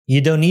You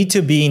don't need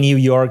to be in New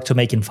York to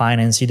make in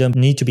finance. You don't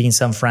need to be in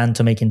San Fran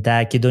to make in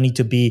tech. You don't need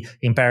to be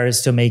in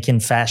Paris to make in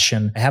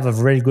fashion. I have a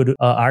very good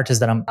artist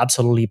that I'm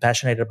absolutely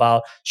passionate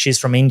about. She's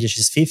from India.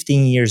 She's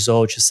 15 years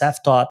old. She's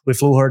self-taught. We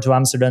flew her to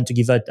Amsterdam to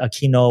give a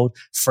keynote.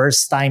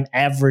 First time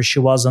ever she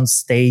was on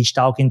stage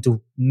talking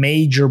to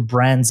major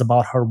brands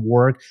about her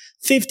work.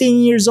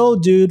 15 years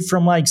old, dude,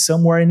 from like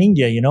somewhere in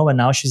India, and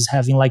now she's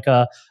having like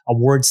a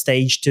word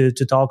stage to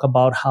talk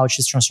about how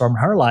she's transformed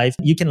her life.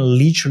 You can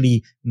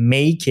literally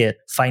make it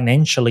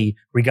financially,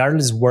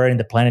 regardless where in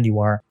the planet you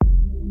are.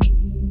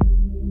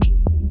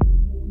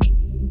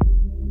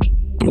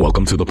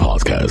 Welcome to the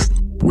podcast,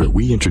 where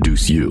we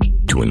introduce you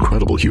to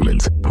incredible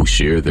humans who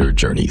share their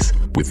journeys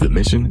with the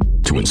mission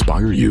to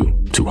inspire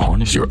you to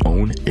harness your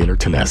own inner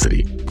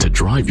tenacity to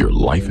drive your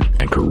life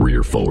and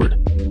career forward.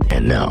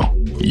 And now,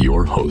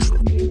 your host,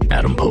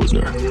 Adam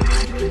Posner.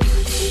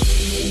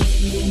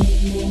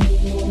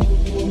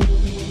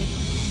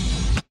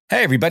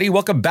 Hey, everybody.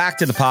 Welcome back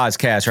to the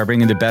podcast, where I bring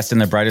you the best and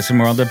the brightest from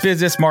the world of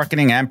business,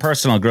 marketing, and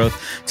personal growth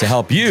to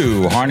help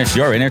you harness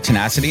your inner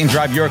tenacity and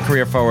drive your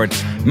career forward.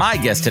 My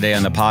guest today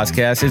on the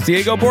podcast is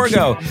Diego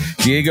Borgo.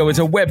 Diego is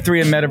a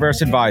Web3 and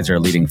Metaverse advisor,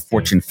 leading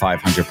Fortune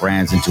 500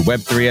 brands into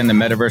Web3 and the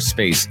Metaverse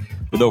space.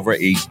 With over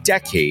a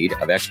decade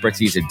of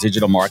expertise in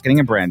digital marketing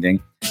and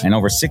branding and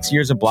over 6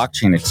 years of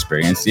blockchain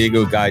experience,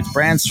 Diego guides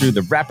brands through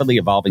the rapidly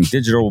evolving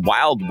digital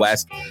Wild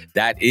West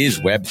that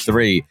is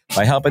Web3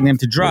 by helping them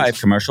to drive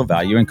commercial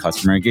value and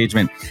customer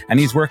engagement.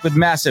 And he's worked with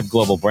massive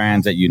global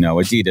brands that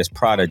Adidas,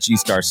 Prada,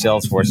 G-Star,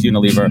 Salesforce,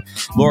 Unilever,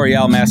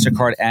 L'Oreal,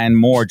 MasterCard, and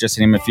more, just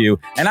to name a few.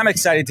 And I'm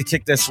excited to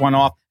kick this one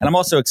off. And I'm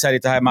also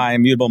excited to have my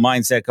Immutable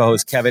Mindset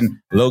co-host,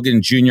 Kevin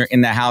Logan Jr. in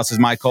the house as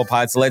my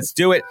co-pilot. So let's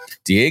do it.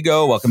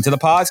 Diego, welcome to the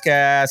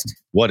podcast.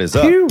 What is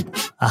up?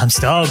 I'm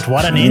stoked.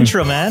 What an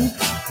intro, man.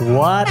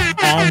 What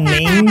an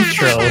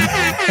intro.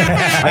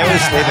 I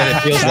always say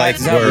that it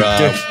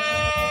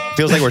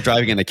feels like we're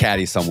driving in a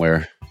caddy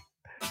somewhere.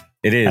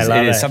 It is.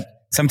 It is.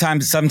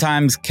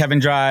 Sometimes Kevin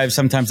drives,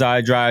 sometimes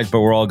I drive, but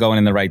we're all going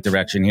in the right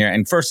direction here.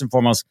 And first and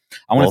foremost,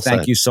 I want to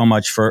thank you so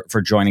much for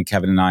joining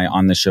Kevin and I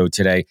on the show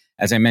today.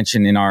 As I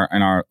mentioned in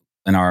our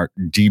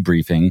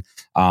debriefing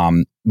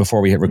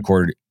before we hit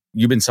record,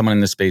 you've been someone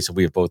in this space that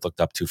we have both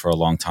looked up to for a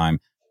long time,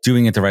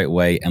 doing it the right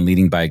way and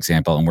leading by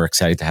example. And we're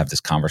excited to have this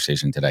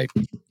conversation today.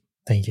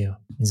 Thank you.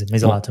 It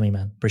means a lot to me,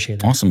 man. Appreciate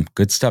it. Awesome.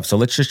 Good stuff. So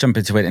let's just jump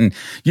into it. And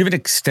you have an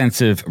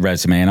extensive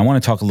resume, and I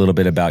want to talk a little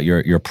bit about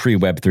your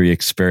pre-Web3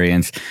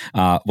 experience.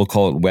 We'll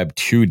call it Web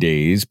 2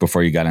 days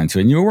before you got into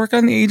it. And you were working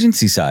on the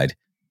agency side,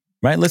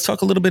 right? Let's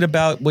talk a little bit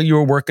about what you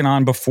were working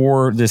on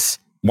before this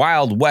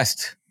Wild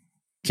West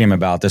came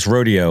about, this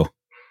rodeo.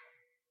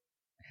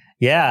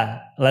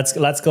 Yeah, let's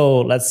go.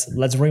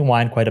 Let's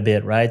rewind quite a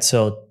bit, right?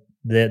 So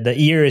the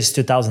year is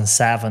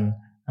 2007.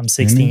 I'm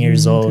 16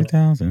 years old,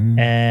 2000.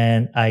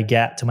 And I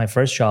get to my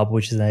first job,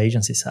 which is the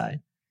agency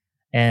side.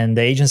 And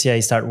the agency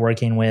I started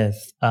working with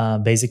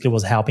basically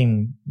was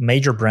helping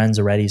major brands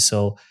already.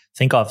 So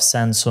think of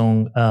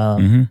Samsung,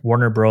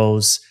 Warner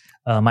Bros,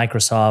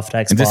 Microsoft,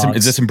 Xbox.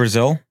 Is this in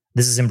Brazil?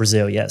 This is in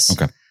Brazil, yes.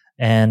 Okay.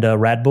 And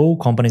Red Bull,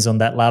 companies on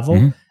that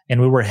level. And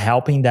we were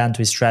helping them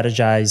to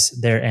strategize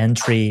their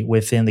entry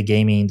within the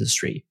gaming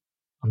industry.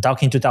 I'm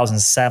talking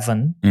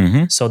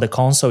 2007. So the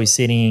console is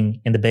sitting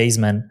in the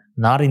basement,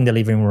 not in the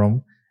living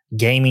room.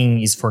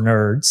 Gaming is for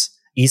nerds.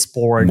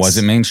 Esports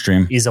wasn't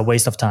mainstream. Is a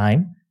waste of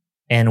time.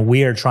 And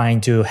we are trying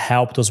to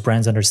help those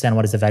brands understand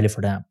what is the value for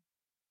them.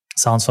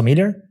 Sounds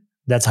familiar?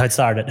 That's how it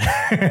started.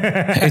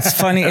 It's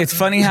funny. It's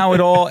funny how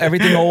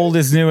everything old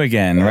is new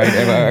again, right?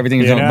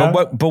 Everything is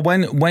old. But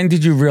when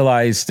did you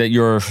realize that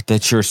your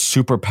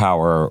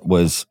superpower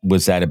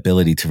was that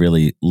ability to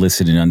really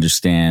listen and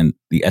understand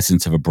the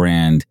essence of a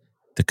brand,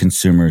 the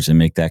consumers, and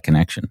make that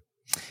connection?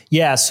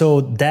 Yeah. So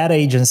that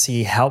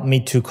agency helped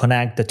me to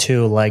connect the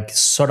two,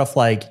 sort of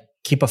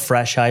keep a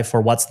fresh eye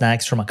for what's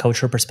next from a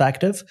culture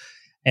perspective,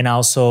 and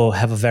also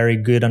have a very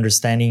good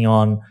understanding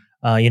on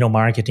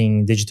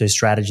marketing, digital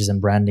strategies, and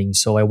branding.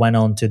 So I went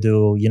on to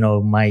do,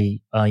 my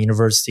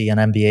university and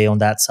MBA on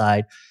that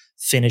side,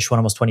 finished when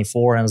I was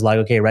 24, and I was like,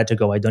 okay, ready to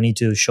go. I don't need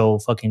to show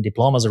fucking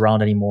diplomas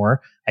around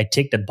anymore. I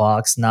ticked that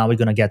box. Now we're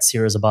going to get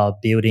serious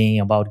about building,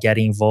 about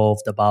getting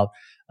involved, about,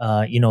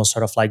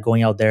 sort of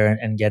going out there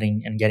and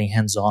getting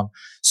hands-on.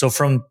 So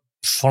from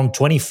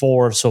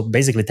 24, so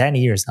basically 10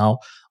 years now,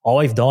 all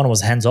I've done was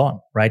hands-on,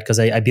 right? Because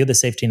I built the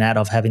safety net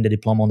of having the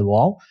diploma on the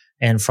wall.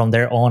 And from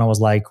there on, I was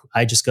like,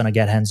 I just gonna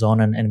get hands-on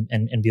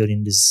and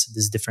building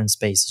these different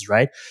spaces,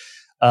 right?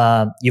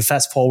 You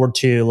fast forward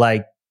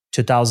to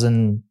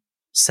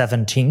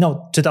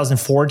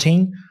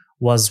 2014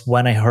 was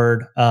when I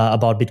heard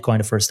about Bitcoin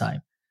the first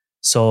time.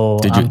 So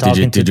did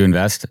you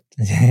invest?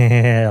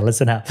 Yeah,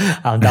 listen up.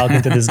 I'm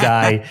talking to this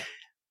guy.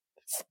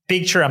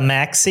 Picture a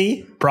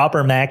maxi,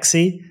 proper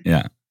maxi.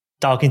 Yeah.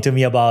 Talking to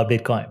me about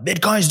Bitcoin.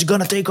 Bitcoin's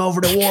going to take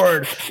over the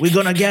world. We're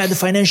going to get the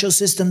financial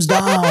systems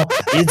down.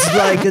 It's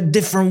like a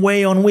different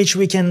way on which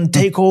we can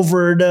take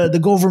over the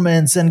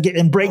governments and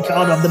break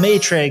out of the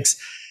matrix.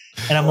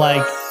 And I'm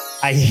like,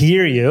 I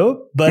hear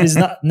you, but it's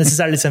not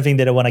necessarily something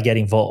that I want to get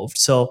involved.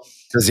 So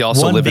does he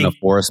also live in a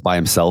forest by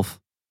himself?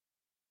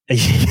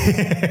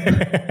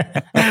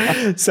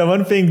 So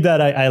one thing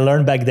that I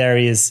learned back there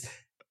is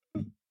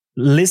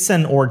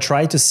listen or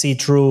try to see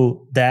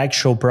through the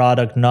actual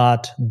product,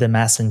 not the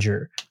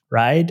messenger,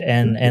 right?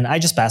 And I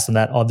just passed on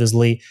that,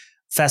 obviously.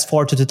 Fast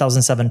forward to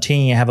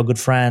 2017, I have a good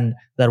friend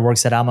that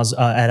works at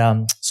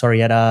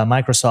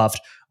Microsoft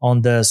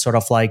on the sort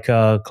of like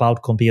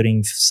cloud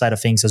computing side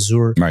of things,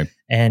 Azure. Right.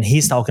 And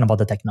he's talking about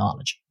the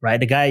technology, right?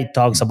 The guy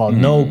talks about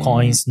no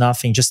coins,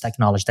 nothing, just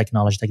technology.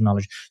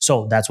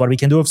 So that's what we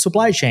can do with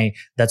supply chain.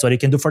 That's what you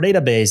can do for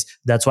database.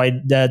 That's why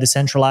the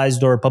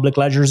decentralized or public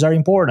ledgers are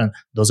important.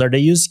 Those are the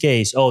use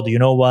case. Oh, do you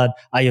know what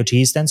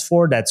IoT stands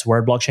for? That's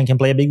where blockchain can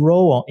play a big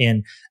role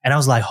in. And I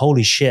was like,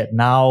 holy shit,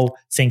 now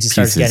things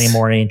start getting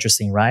more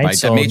interesting, right?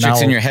 So the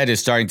matrix in your head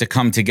is starting to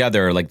come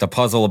together, like the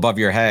puzzle above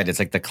your head. It's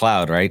like the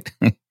cloud, right?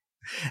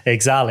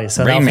 Exactly.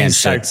 So now things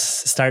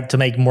start to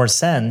make more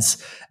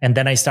sense. And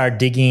then I start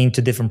digging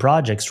into different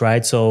projects,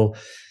 right? So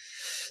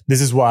this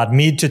is what,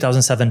 mid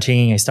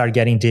 2017, I started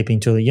getting deep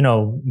into,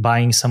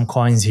 buying some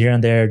coins here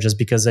and there just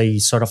because I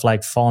sort of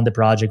like found the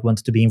project,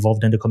 wanted to be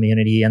involved in the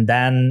community. And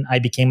then I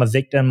became a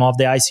victim of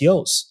the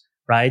ICOs,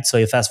 right? So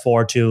you fast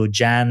forward to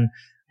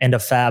end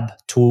of Feb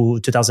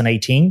to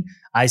 2018,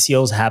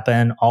 ICOs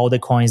happen. All the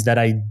coins that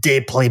I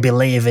deeply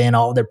believe in,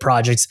 all the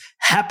projects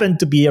happen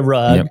to be a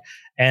rug. Yep.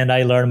 And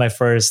I learned my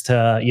first,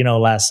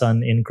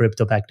 lesson in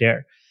crypto back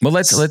there. Well,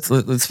 let's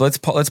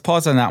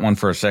pause on that one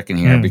for a second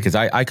here, because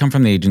I come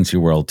from the agency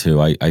world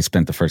too. I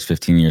spent the first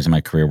 15 years of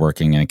my career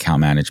working in account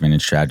management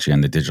and strategy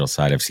on the digital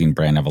side. I've seen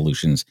brand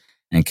evolutions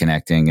and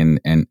connecting,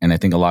 and I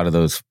think a lot of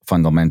those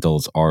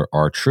fundamentals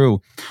are true.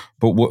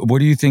 But what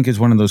do you think is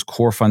one of those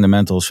core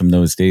fundamentals from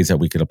those days that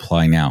we could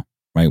apply now?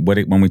 Right.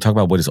 When we talk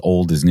about what is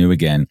old is new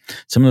again,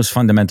 some of those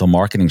fundamental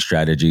marketing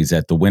strategies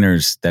that the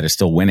winners that are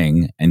still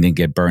winning and didn't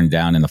get burned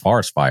down in the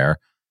forest fire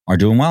are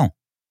doing well.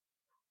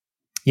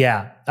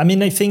 Yeah. I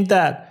mean, I think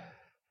that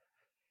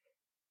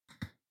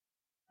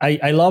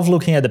I love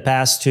looking at the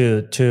past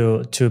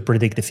to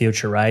predict the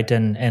future, right?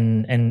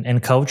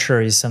 And culture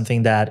is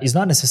something that is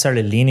not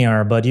necessarily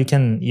linear, but you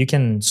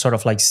can sort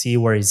of like see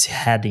where it's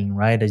heading,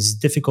 right? It's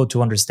difficult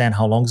to understand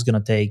how long it's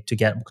going to take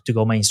to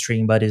go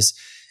mainstream, but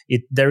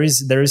there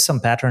is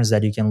some patterns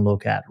that you can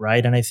look at,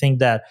 right? And I think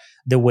that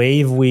the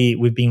wave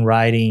we've been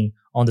riding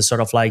on the sort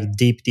of like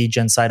deep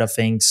degen side of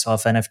things,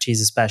 of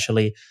NFTs,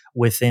 especially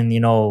within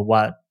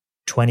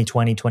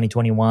 2020,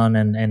 2021,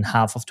 and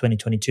half of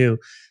 2022,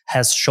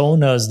 has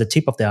shown us the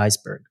tip of the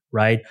iceberg,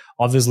 right?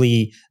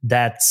 Obviously,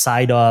 that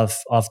side of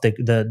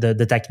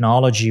the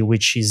technology,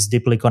 which is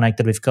deeply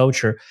connected with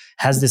culture,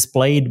 has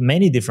displayed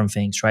many different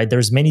things, right?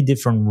 There's many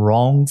different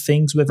wrong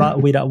things with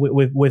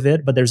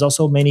it, but there's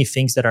also many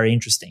things that are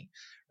interesting,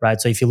 right?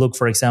 So if you look,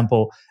 for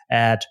example,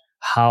 at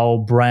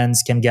how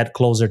brands can get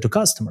closer to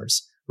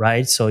customers,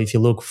 right? So if you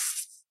look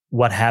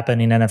what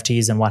happened in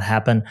NFTs and what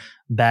happened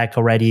back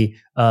already,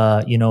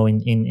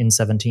 in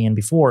 17 and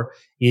before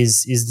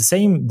is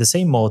the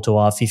same motto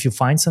of, if you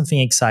find something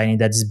exciting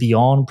that is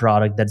beyond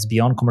product, that's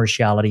beyond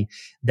commerciality,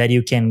 that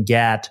you can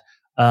get,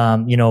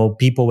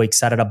 people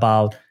excited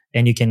about,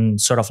 and you can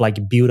sort of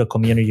like build a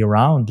community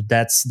around,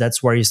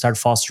 that's where you start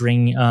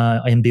fostering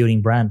and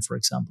building brand, for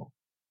example.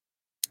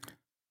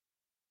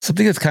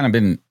 Something that's kind of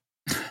been,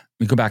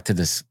 we go back to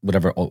this,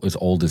 whatever is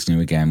old is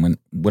new again.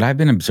 What I've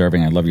been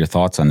observing, I'd love your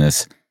thoughts on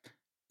this.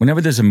 Whenever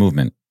there's a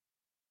movement,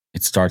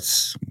 it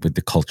starts with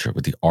the culture,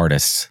 with the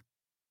artists,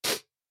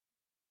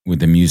 with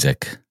the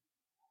music,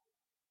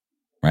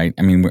 right?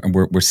 I mean,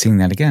 we're seeing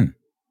that again,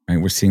 right?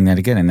 We're seeing that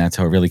again, and that's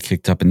how it really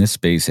kicked up in this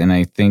space. And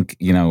I think,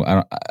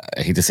 I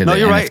hate to say that. No,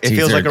 you're right. It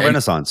feels like a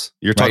renaissance.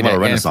 You're talking about a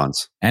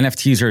renaissance.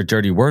 NFTs are a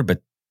dirty word,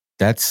 but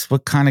that's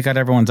what kind of got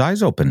everyone's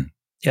eyes open.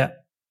 Yeah.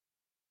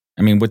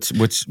 I mean,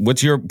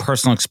 what's your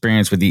personal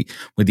experience with the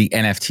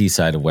NFT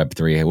side of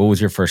Web3? What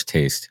was your first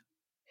taste?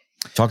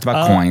 Talked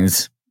about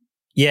coins.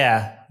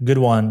 Yeah, good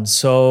one.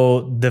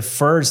 So the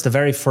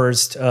very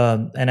first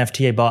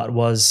NFT I bought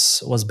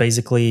was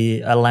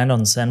basically a land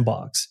on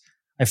sandbox.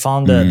 I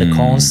found the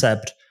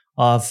concept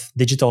of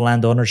digital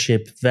land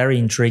ownership very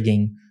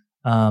intriguing.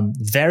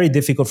 Very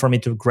difficult for me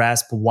to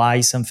grasp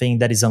why something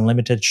that is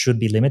unlimited should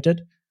be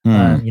limited.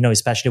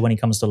 Especially when it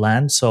comes to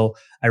land. So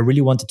I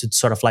really wanted to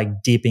sort of like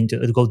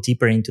go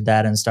deeper into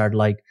that and start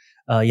like,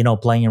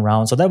 playing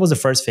around. So that was the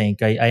first thing.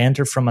 I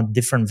entered from a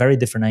very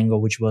different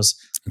angle, which was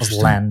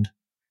land.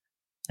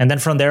 And then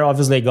from there,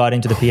 obviously, I got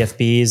into the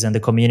PFPs and the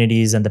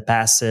communities and the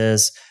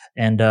passes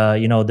and,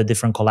 the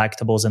different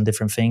collectibles and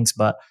different things.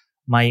 But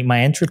my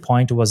entry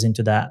point was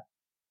into that.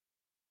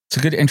 It's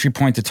a good entry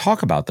point to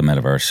talk about the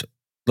metaverse.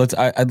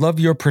 I'd love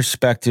your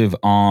perspective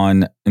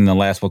on, in the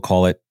last, we'll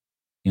call it,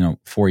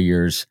 4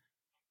 years,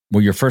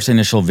 your first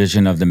initial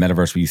vision of the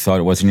metaverse, where you thought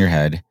it was in your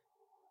head,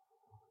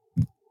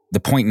 the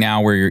point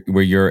now where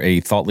you're a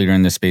thought leader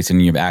in this space and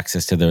you have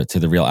access to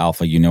the real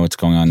alpha, what's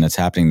going on, that's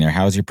happening there.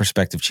 How has your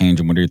perspective changed,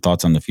 and what are your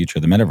thoughts on the future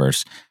of the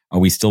metaverse? Are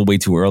we still way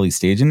too early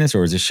stage in this,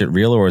 or is this shit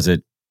real, or is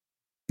it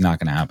not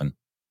going to happen?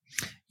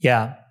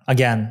 Yeah.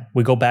 Again,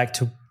 we go back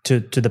to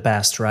the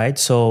past, right?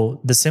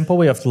 So the simple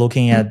way of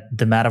looking at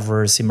the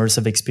metaverse,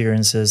 immersive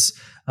experiences,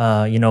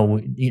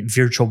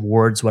 virtual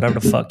worlds, whatever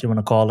the fuck you want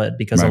to call it,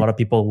 because a lot of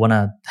people want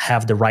to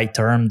have the right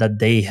term that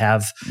they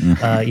have,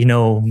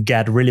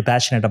 get really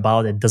passionate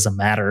about. It doesn't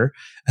matter,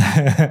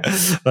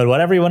 but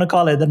whatever you want to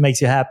call it that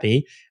makes you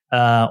happy,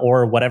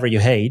 or whatever you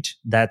hate,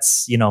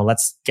 that's,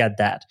 let's get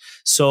that.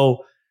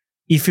 So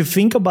if you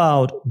think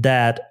about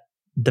that,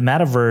 the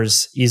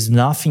metaverse is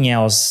nothing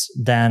else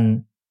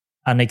than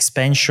an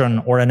expansion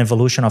or an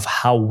evolution of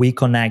how we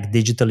connect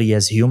digitally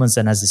as humans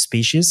and as a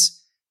species.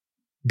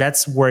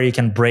 That's where you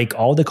can break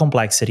all the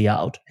complexity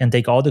out and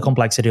take all the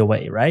complexity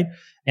away, right?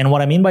 And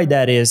what I mean by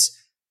that is,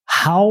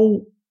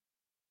 how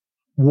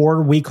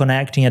were we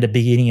connecting at the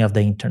beginning of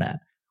the internet?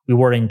 We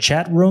were in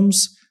chat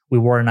rooms, we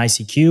were in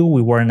ICQ,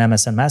 we were in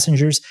MSN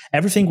messengers.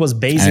 Everything was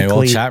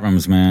basically chat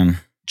rooms, man.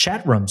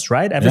 Chat rooms,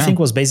 right? Everything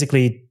was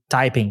basically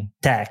typing,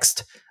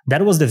 text.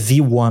 That was the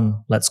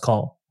V1, let's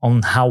call,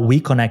 on how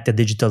we connected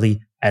digitally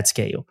at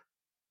scale.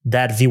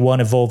 That V1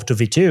 evolved to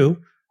V2,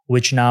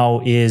 which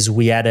now is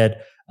we added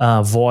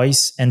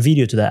voice and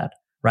video to that,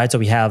 right? So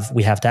we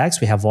have text,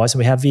 we have voice, and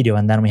we have video,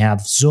 and then we have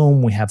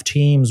Zoom, we have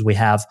Teams, we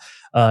have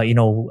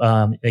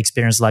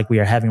experience like we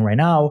are having right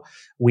now.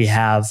 We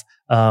have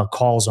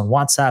calls on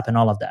WhatsApp and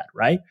all of that,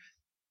 right?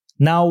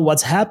 Now,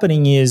 what's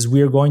happening is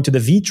we're going to the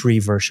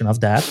V3 version of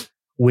that,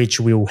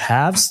 which will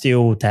have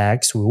still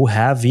text, we will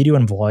have video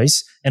and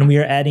voice, and we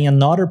are adding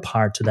another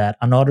part to that,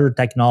 another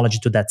technology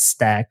to that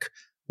stack,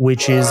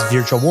 which is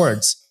virtual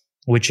worlds,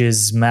 which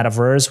is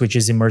metaverse, which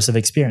is immersive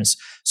experience.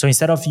 So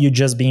instead of you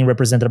just being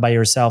represented by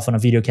yourself on a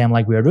video cam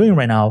like we are doing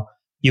right now,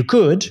 you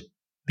could,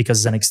 because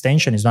it's an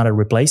extension, it's not a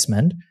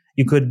replacement,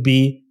 you could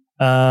be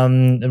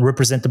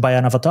represented by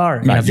an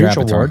avatar in a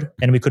virtual world,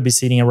 and we could be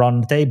sitting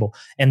around the table.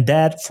 And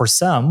that, for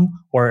some,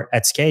 or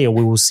at scale,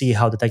 we will see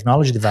how the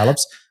technology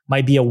develops,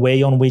 might be a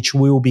way on which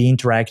we will be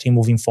interacting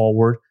moving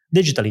forward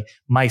digitally.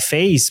 My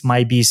face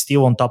might be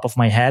still on top of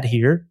my head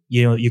here.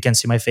 You can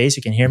see my face,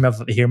 you can hear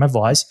my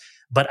voice,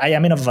 but I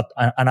am an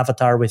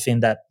avatar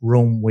within that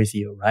room with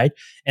you, right?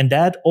 And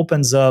that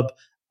opens up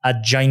a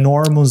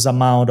ginormous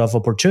amount of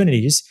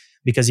opportunities,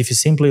 because if you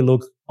simply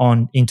look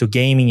into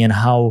gaming and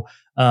how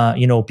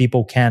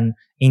people can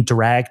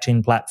interact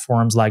in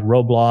platforms like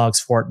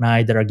Roblox,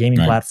 Fortnite, that are gaming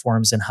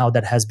platforms, and how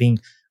that has been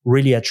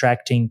really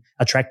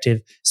attractive,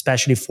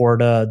 especially for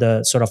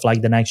the sort of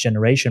like the next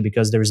generation,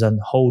 because there's a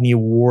whole new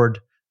world,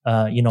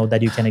 that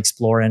you can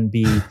explore and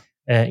be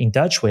in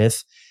touch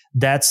with.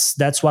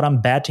 That's what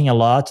I'm betting a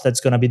lot. That's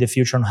going to be the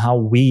future on how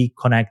we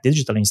connect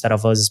digitally instead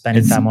of us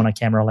spending time on a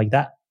camera like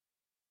that.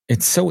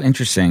 It's so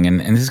interesting. And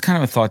this is kind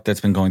of a thought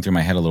that's been going through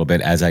my head a little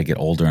bit as I get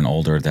older and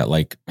older, that,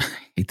 like, I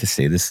hate to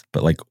say this,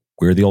 but like,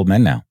 we're the old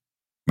men now,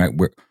 right?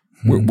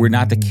 We're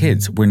not the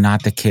kids. We're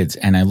not the kids.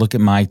 And I look at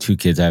my two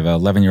kids. I have an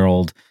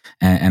 11-year-old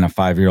and a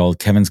 5-year-old.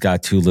 Kevin's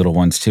got two little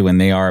ones too, and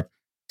they are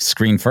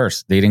screen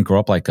first. They didn't grow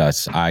up like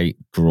us. I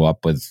grew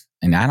up with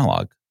an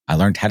analog. I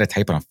learned how to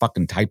type on a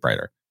fucking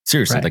typewriter.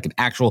 Seriously, like an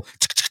actual.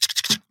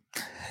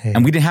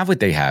 And we didn't have what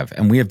they have.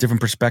 And we have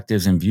different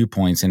perspectives and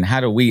viewpoints. And how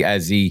do we,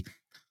 as the,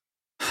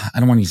 I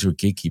don't want to use the word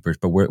gatekeepers,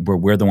 but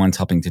we're the ones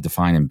helping to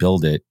define and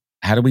build it.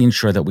 How do we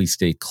ensure that we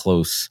stay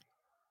close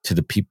to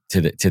the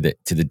to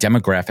the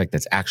demographic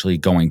that's actually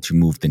going to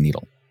move the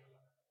needle,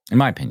 in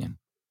my opinion?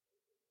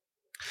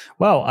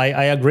 Well, I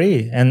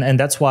agree, and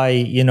that's why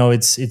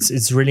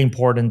it's really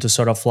important to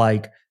sort of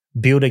like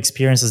build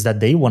experiences that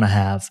they want to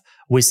have.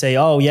 We say,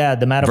 oh yeah,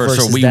 the metaverse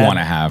versus is we want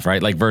to have,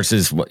 right? Like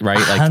versus right,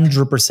 like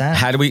 100%.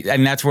 How do we?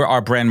 And that's where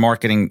our brand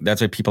marketing.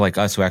 That's why people like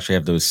us who actually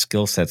have those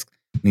skill sets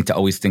need to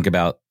always think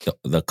about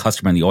the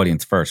customer and the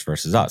audience first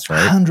versus us,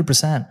 right?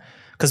 100%.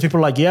 Because people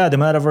are like, yeah, the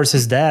metaverse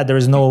is dead. There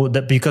is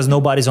because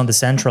nobody's on the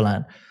central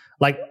end.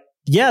 Like,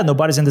 yeah,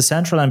 nobody's in the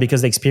central end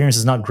because the experience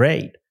is not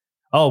great.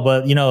 Oh,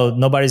 but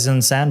nobody's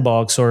in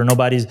Sandbox or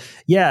nobody's.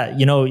 Yeah,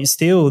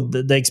 still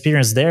the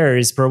experience there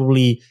is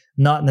probably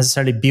not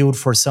necessarily built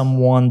for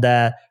someone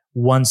that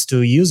wants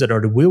to use it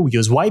or will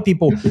use. Why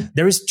people?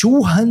 There is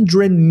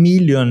 200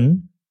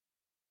 million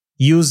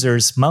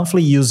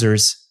monthly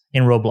users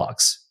in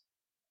Roblox.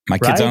 My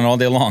kids on it all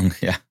day long.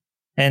 Yeah.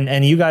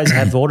 And you guys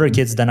have older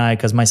kids than I,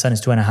 because my son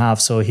is 2.5,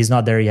 so he's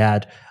not there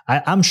yet.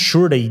 I'm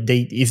sure they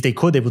if they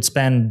could, they would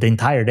spend the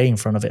entire day in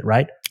front of it,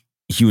 right?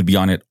 He would be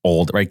on it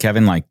right,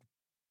 Kevin? Like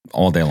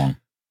all day long.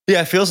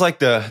 Yeah, it feels like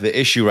the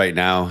issue right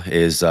now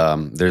is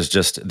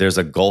there's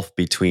a gulf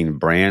between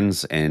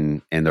brands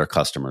and their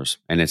customers,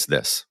 and it's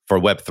this for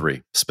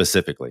Web3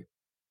 specifically.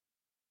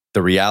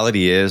 The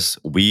reality is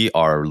we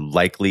are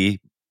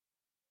likely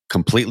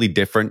completely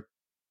different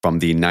from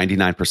the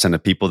 99%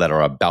 of people that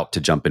are about to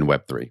jump in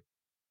Web3.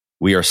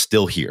 We are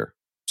still here.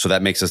 So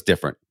that makes us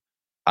different.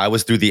 I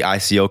was through the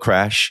ICO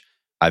crash.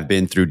 I've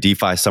been through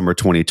DeFi summer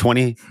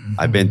 2020.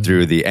 I've been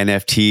through the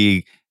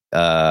NFT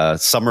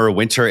summer,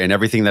 winter, and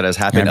everything that has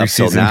happened up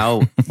till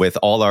now with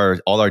all our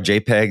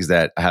JPEGs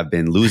that have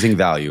been losing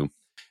value.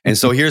 And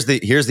so here's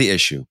the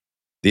issue.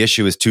 The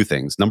issue is two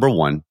things. Number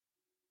one,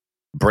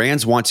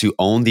 Brands want to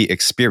own the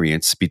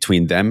experience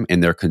between them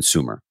and their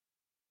consumer.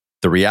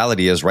 The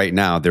reality is right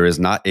now, there's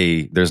not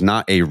a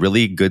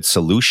really good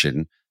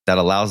solution that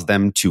allows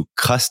them to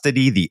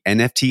custody the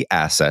NFT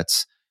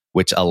assets,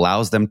 which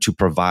allows them to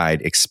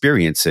provide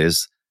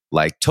experiences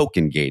like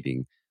token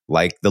gating,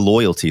 like the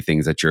loyalty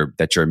things that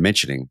you're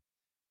mentioning.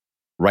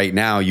 Right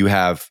now, you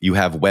have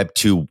Web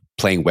 2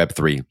 playing Web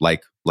 3,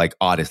 like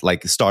Odyssey,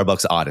 like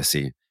Starbucks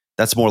Odyssey.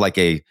 That's more like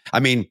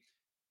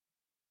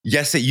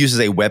yes, it uses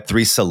a Web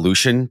 3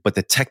 solution, but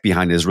the tech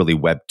behind it is really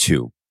Web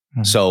 2.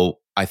 Mm-hmm. So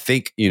I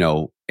think,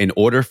 in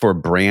order for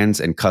brands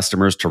and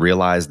customers to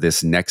realize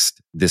this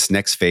next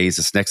phase,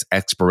 this next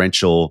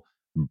exponential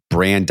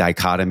brand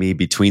dichotomy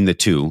between the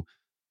two,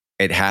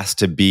 it has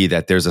to be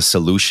that there's a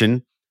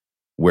solution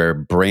where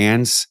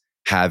brands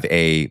have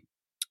a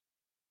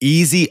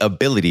easy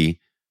ability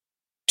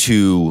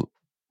to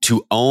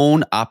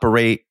own,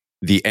 operate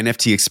the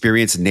NFT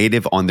experience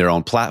native on their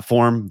own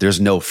platform. There's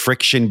no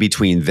friction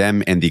between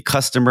them and the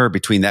customer,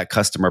 between that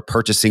customer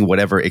purchasing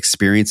whatever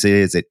experience it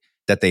is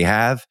that they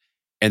have,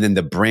 and then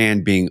the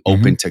brand being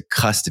open to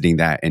custodying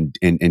that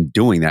and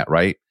doing that,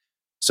 right?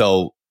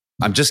 So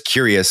I'm just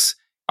curious,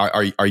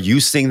 are you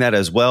seeing that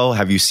as well?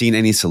 Have you seen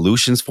any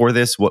solutions for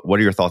this? What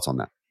are your thoughts on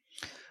that?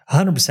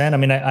 100%. I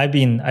mean,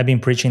 I've been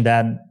preaching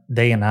that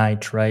day and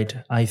night, right?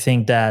 I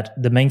think that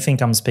the main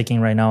thing I'm speaking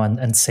right now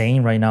and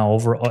saying right now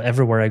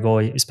everywhere I go,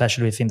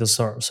 especially within those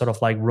sort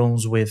of like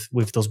rooms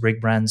with those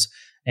big brands.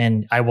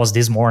 And I was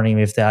this morning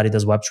with the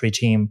Adidas Web3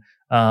 team,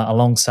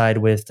 alongside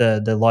with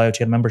the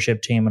loyalty and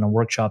membership team in a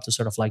workshop to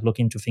sort of like look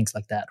into things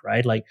like that,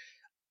 right? Like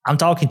I'm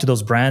talking to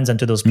those brands and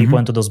to those people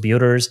and to those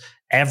builders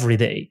every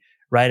day,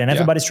 right? And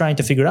everybody's trying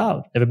to figure it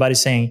out. Everybody's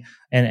saying,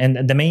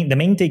 and the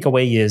main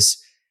takeaway is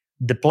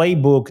the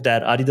playbook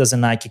that Adidas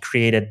and Nike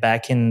created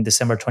back in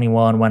December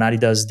 21, when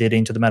Adidas did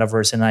Into the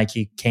Metaverse and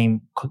Nike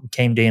came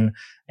in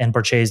and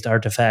purchased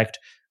Artifact,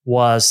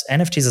 was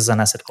NFTs as an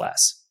asset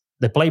class.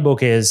 The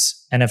playbook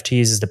is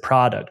NFTs is the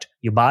product.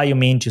 You buy, you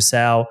mint, you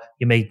sell,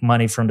 you make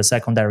money from the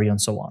secondary and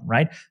so on,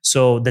 right?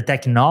 So the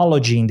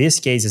technology in this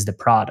case is the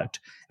product.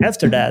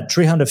 After that,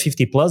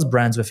 350 plus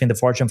brands within the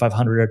Fortune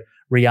 500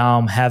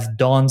 realm have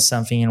done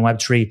something in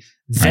Web3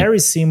 very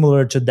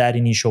similar to that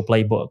initial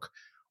playbook.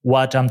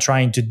 What I'm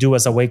trying to do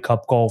as a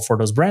wake-up call for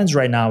those brands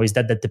right now is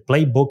that the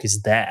playbook is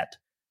dead.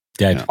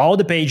 All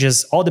the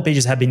pages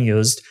have been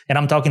used, and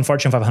I'm talking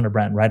Fortune 500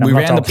 brand, right? We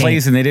ran the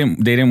plays and they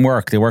didn't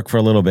work. They worked for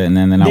a little bit and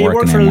then they're not working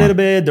anymore. They worked for a little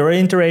bit. There were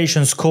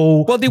iterations,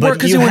 cool. Well, they work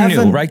because they were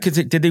new, right?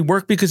 Did they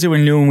work because they were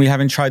new and we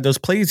haven't tried those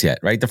plays yet,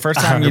 right? The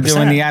first time 100%. You're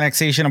doing the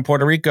annexation of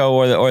Puerto Rico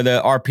or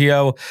the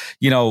RPO,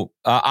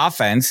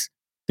 offense,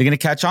 they're going to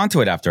catch on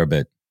to it after a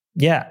bit.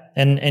 Yeah,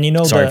 and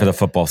sorry for the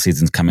football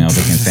season's coming up.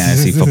 Looking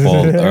fantasy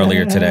football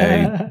earlier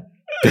today.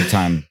 Good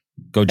time.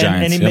 Go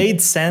Giants. And it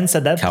made sense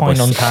at that Cowboys. Point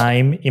on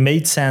time. It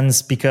made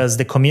sense because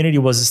the community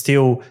is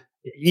still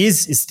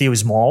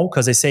small.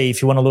 Because they say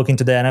if you want to look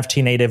into the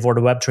NFT native or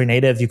the Web3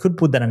 native, you could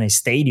put that in a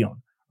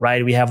stadium,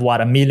 right? We have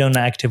 1 million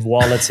active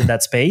wallets in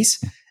that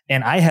space.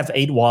 And I have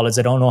 8 wallets.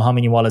 I don't know how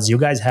many wallets you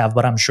guys have,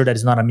 but I'm sure that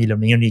it's not 1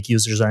 million unique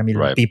users or 1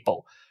 million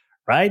people,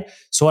 right?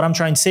 So what I'm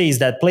trying to say is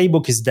that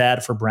playbook is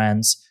dead for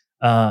brands.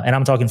 And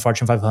I'm talking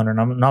Fortune 500.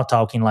 I'm not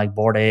talking like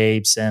Bored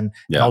Apes and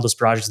all those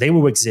projects. They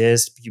will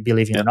exist, you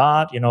believe it or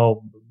not.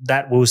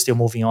 That will still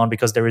moving on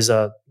because there is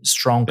a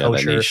strong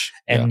culture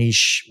and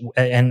niche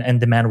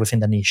and demand within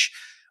the niche.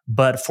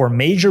 But for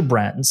major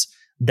brands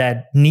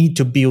that need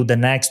to build the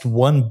next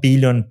 1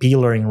 billion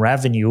pillar in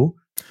revenue,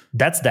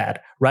 that's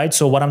that, right?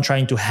 So what I'm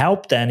trying to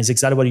help then is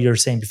exactly what you were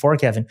saying before,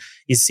 Kevin,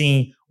 is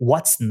seeing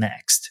what's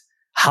next.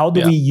 How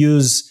do we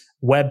use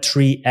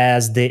Web3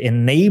 as the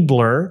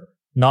enabler,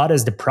 not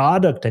as the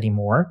product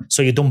anymore?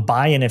 So you don't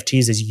buy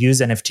NFTs, as you use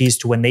NFTs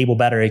to enable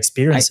better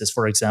experiences,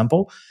 for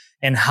example.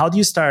 And how do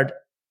you start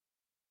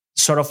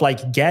sort of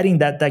like getting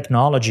that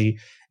technology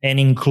and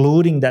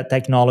including that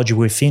technology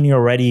within your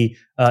already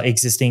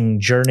existing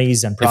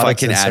journeys and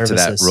products and services? If I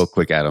can add to that real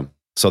quick, Adam.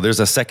 So there's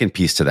a second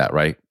piece to that,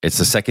 right? It's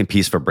the second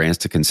piece for brands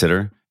to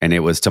consider. And it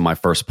was to my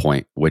first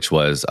point, which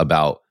was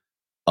about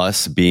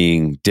us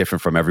being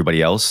different from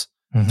everybody else.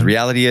 The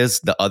reality is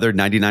the other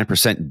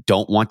 99%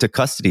 don't want to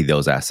custody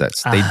those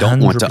assets. They don't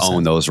 100%. Want to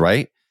own those,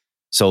 right?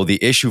 So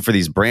the issue for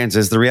these brands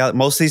is the reality.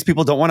 Most of these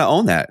people don't want to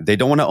own that. They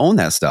don't want to own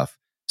that stuff.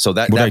 So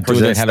that what do I do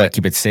with it? How do I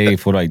keep it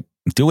safe? What do I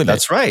do with it?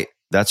 That's right.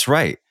 That's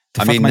right.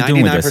 I mean,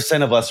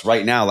 99% of us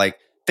right now, like,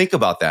 think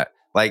about that.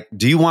 Like,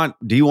 do you want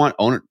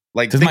owner?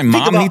 Like, does my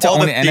mom need to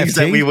own an NFT?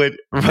 That we would,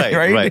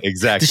 right,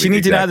 exactly. Does she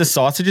need to know how the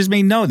sausage is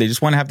made? No, they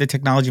just want to have the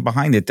technology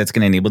behind it that's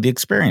going to enable the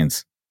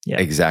experience. Yeah,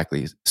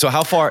 exactly. So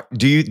how far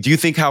do you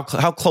think how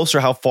close or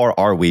how far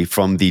are we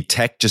from the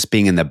tech just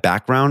being in the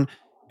background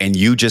and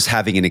you just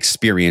having an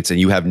experience and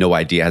you have no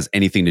idea it has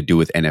anything to do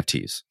with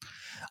NFTs?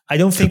 I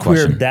don't think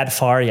we're that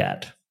far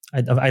yet.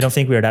 I don't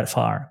think we're that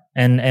far.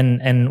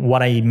 And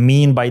what I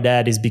mean by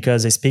that is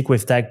because I speak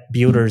with tech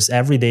builders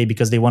every day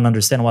because they want to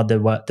understand what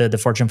the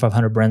Fortune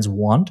 500 brands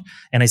want.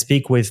 And I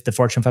speak with the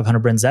Fortune 500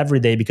 brands every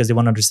day because they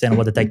want to understand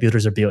what the tech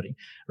builders are building,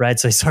 right?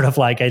 So it's sort of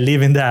like I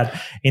live in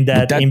that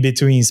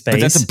in-between space.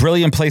 But that's a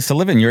brilliant place to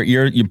live in.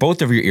 You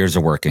both of your ears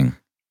are working.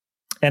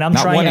 And I'm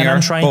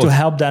trying to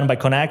help them by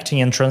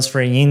connecting and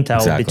transferring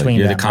intel between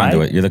them. You're the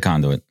conduit. Right? You're the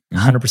conduit.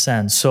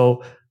 100%.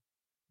 So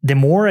the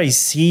more I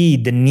see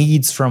the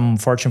needs from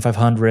Fortune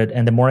 500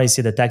 and the more I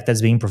see the tech that's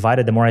being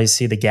provided, the more I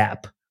see the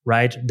gap,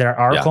 right? There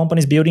are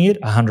companies building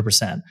it,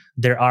 100%.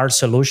 There are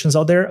solutions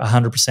out there,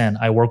 100%.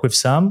 I work with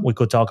some. We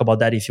could talk about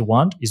that if you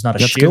want. It's not a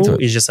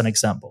shield. It's just an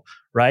example,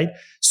 right?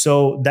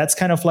 So that's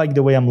kind of like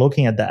the way I'm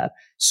looking at that.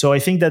 So I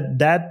think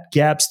that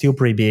gap's still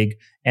pretty big.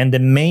 And the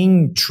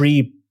main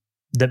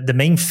the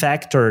main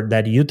factor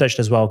that you touched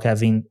as well,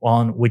 Kevin,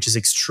 on which is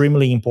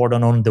extremely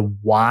important on the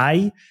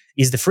why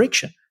is the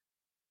friction.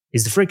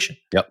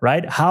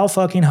 Right? How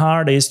fucking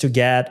hard it is to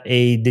get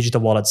a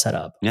digital wallet set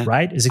up,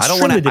 right? It's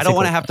extremely difficult. I don't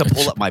want to have to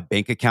pull up my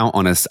bank account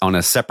on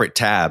a separate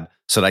tab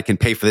so that I can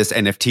pay for this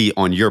NFT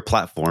on your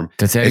platform.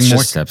 That's adding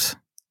more steps.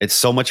 It's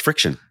so much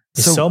friction.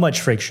 It's so much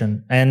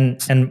friction.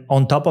 And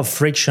on top of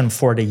friction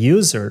for the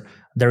user,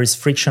 there is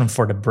friction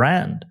for the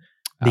brand.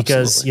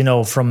 Because,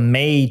 from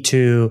May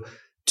to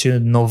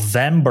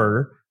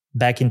November,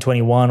 back in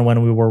 21,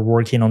 when we were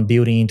working on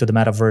building into the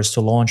metaverse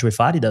to launch with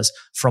Adidas,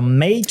 from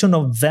May to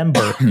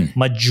November,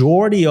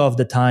 majority of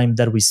the time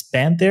that we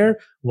spent there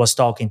was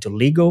talking to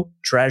legal,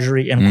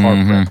 treasury, and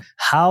corporate.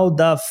 How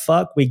the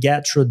fuck we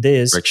get through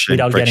this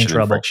without getting in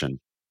trouble?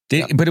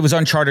 But it was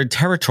uncharted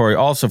territory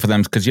also for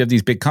them because you have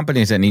these big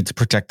companies that need to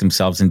protect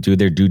themselves and do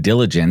their due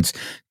diligence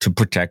to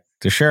protect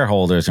the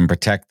shareholders and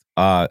protect,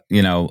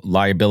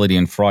 liability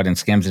and fraud and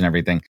scams and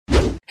everything.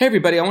 Hey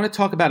everybody, I want to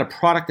talk about a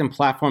product and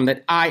platform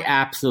that I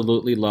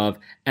absolutely love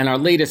and our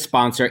latest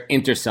sponsor,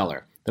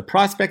 Interseller, the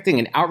prospecting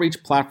and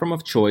outreach platform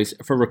of choice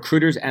for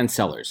recruiters and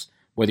sellers.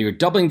 Whether you're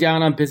doubling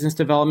down on business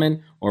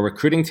development or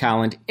recruiting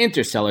talent,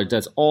 Interseller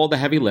does all the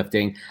heavy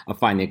lifting of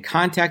finding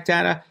contact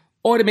data,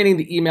 automating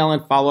the email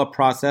and follow-up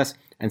process,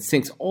 and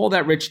syncs all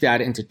that rich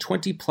data into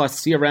 20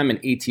 plus CRM and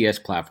ATS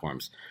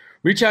platforms.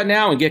 Reach out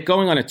now and get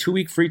going on a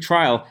 2-week free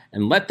trial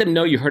and let them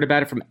know you heard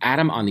about it from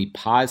Adam on the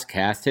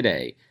podcast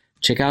today.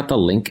 Check out the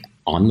link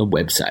on the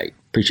website.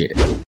 Appreciate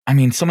it. I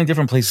mean, so many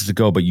different places to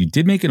go, but you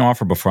did make an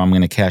offer before. I'm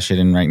going to cash it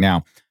in right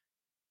now.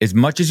 As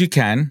much as you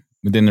can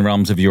within the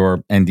realms of your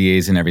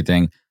NDAs and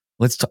everything,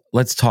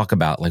 let's talk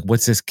about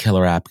what's this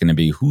killer app going to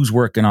be? Who's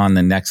working on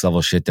the next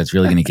level shit that's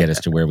really going to get us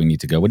to where we need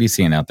to go? What are you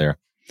seeing out there?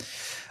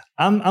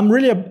 I'm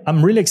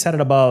really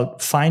excited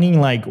about finding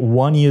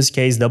one use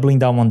case, doubling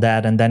down on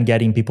that, and then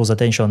getting people's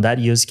attention on that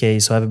use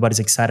case, so everybody's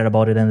excited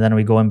about it, and then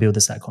we go and build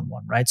the second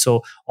one, right?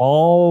 So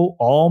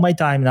all my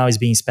time now is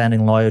being spent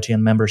in loyalty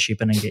and membership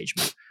and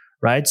engagement,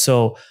 right?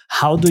 So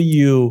how do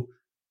you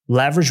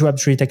leverage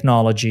Web3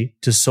 technology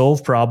to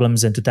solve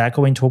problems and to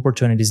tackle into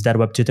opportunities that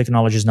Web2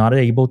 technology is not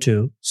able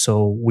to?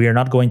 So we are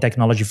not going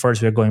technology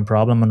first, we are going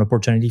problem and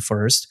opportunity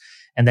first,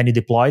 and then you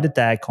deploy the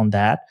tech on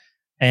that.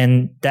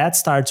 And that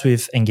starts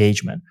with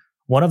engagement.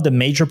 One of the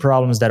major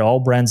problems that all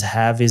brands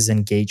have is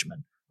engagement,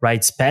 right?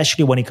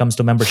 Especially when it comes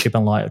to membership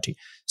and loyalty.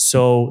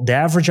 So the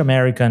average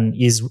American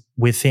is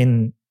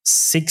within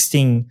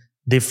 16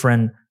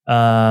 different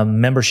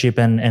membership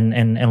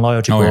and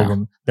loyalty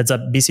program. That's a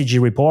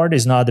BCG report.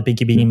 Is not the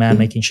Pinky Beanie Man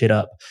making shit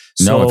up.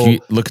 No, if you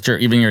look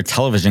at even your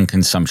television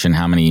consumption,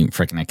 how many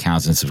freaking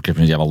accounts and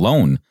subscriptions you have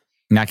alone,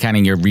 not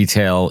counting your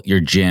retail, your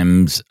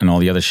gyms, and all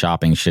the other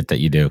shopping shit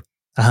that you do.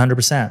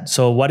 100%.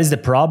 So what is the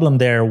problem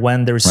there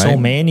when there's so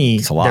many,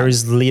 there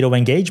is little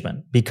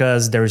engagement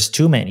because there is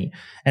too many.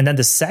 And then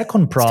the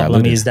second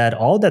problem is that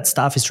all that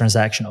stuff is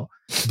transactional.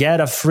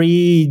 Get a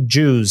free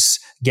juice,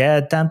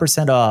 get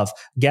 10% off,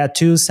 get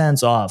 2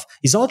 cents off.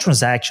 It's all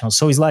transactional.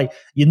 So it's like,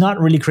 you're not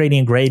really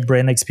creating a great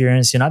brand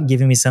experience. You're not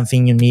giving me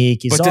something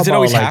unique. But does it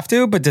always have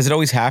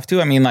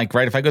to? I mean,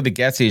 if I go to the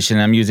gas station,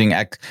 I'm using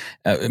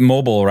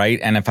mobile, right?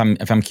 And if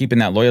I'm keeping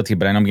that loyalty,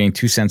 but I know I'm getting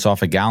 2 cents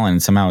off a gallon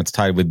and somehow it's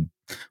tied with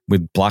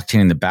blockchain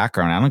in the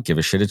background, I don't give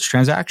a shit. It's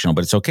transactional,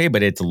 but it's okay.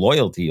 But it's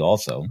loyalty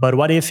also. But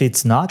what if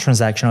it's not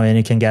transactional and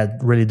you can get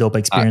really dope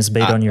experience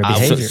based on your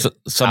behavior?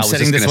 So I'm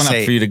setting this one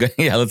up for you to go.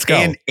 Yeah, let's go.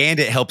 And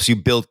it helps you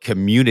build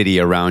community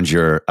around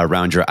your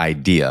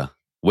idea,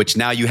 which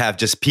now you have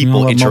just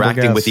people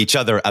interacting with each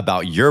other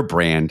about your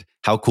brand.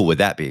 How cool would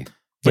that be?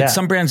 But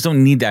some brands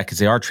don't need that because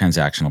they are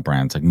transactional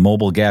brands. Like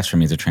Mobile Gas for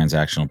me is a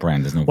transactional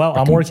brand.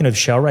 I'm working with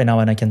Shell right now,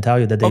 and I can tell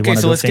you that they want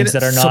to do things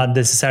that are not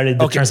necessarily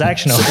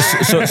transactional.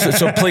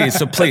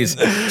 So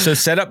please. So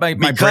set up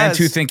my brand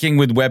 2 thinking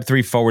with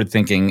Web3 forward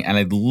thinking, and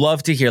I'd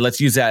love to hear. Let's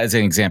use that as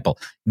an example.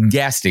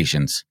 Gas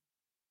stations,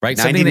 right?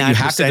 Something that you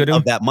have to go to.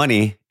 Of that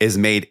money is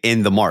made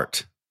in the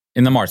mart.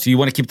 In the mart. So you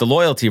want to keep the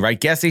loyalty, right?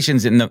 Gas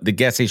stations in the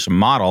gas station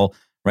model.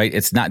 Right?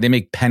 It's not, they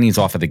make pennies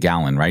off of the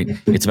gallon, right?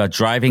 It's about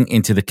driving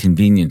into the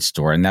convenience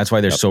store. And that's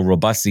why they're so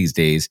robust these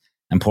days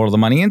and pour all the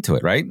money into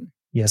it, right?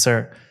 Yes,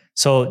 sir.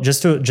 So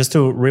just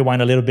to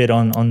rewind a little bit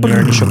on your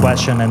initial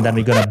question, and then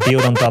we're going to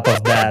build on top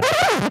of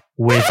that.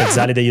 with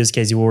exactly the use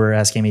case you were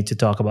asking me to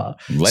talk about.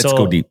 Let's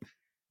go deep.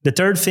 The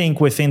third thing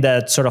within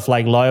that sort of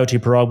like loyalty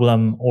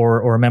problem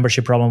or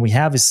membership problem we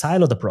have is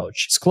siloed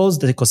approach. It's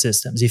closed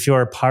ecosystems. If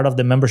you're part of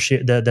the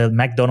membership, the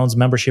McDonald's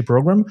membership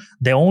program,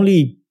 the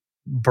only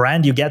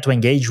brand you get to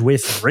engage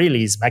with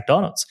really is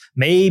McDonald's.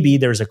 Maybe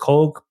there's a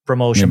Coke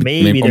promotion.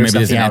 Maybe there's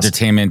something else.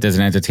 There's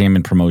an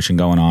entertainment promotion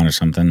going on or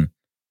something.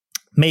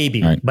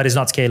 Maybe, right. But it's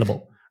not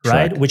scalable,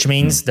 right? Correct. Which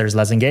means there's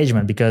less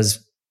engagement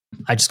because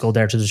I just go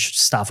there to do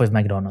stuff with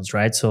McDonald's,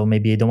 right? So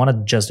maybe I don't want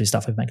to just do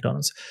stuff with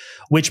McDonald's,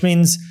 which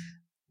means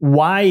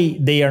why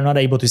they are not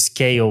able to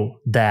scale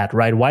that,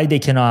 right? Why they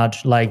cannot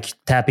like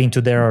tap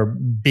into their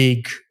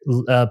big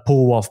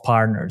pool of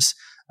partners.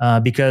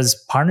 Because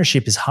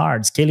partnership is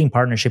hard. Scaling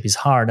partnership is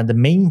hard. And the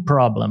main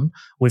problem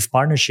with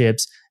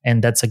partnerships,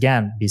 and that's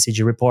again,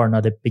 BCG report,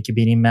 not a picky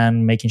beating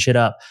man making shit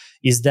up,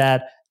 is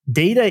that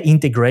data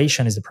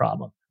integration is the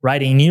problem,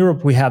 right? In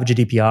Europe, we have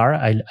GDPR.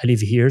 I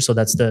live here, so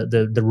that's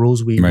the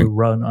rules we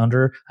run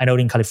under. I know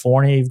in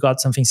California, you've got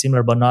something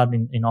similar, but not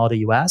in all the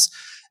US.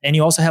 And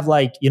you also have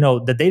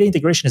the data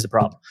integration is the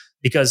problem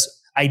because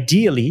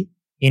ideally,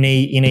 in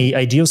a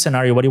ideal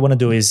scenario, what you want to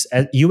do is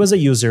you as a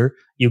user,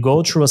 you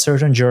go through a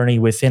certain journey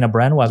within a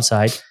brand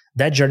website.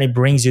 That journey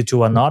brings you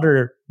to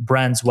another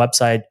brand's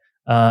website.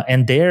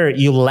 And there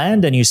you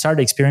land and you start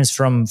the experience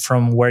from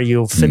where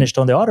you finished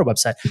on the other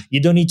website.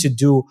 You don't need to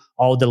do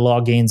all the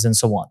logins and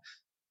so on.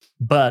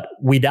 But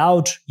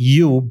without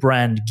you,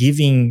 brand,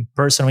 giving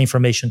personal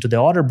information to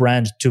the other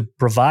brand to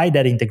provide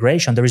that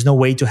integration, there is no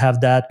way to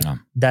have that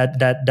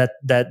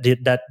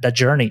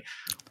journey.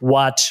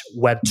 What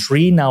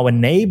Web3 now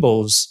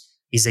enables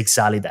is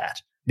exactly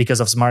that, because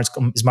of smart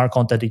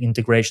content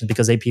integration,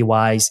 because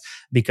APIs,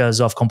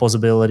 because of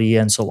composability,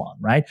 and so on,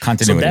 right?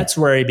 Continuity. So that's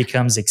where it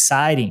becomes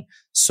exciting.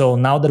 So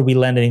now that we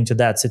landed into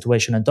that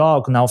situation and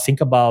talk, now think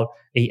about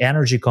a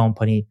energy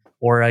company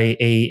or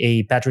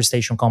a petrol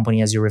station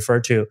company, as you refer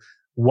to.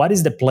 What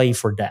is the play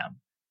for them,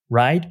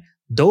 right?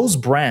 Those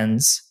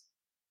brands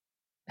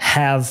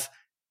have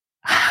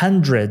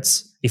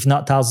hundreds, if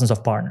not thousands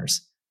of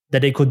partners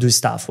that they could do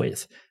stuff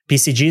with.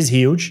 PCG is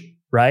huge,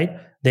 right?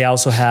 They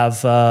also have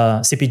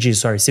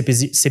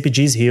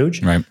CPG is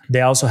huge. Right.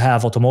 They also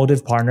have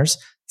automotive partners.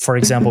 For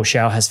example,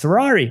 Shell has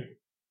Ferrari.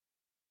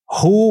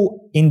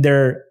 Who in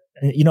their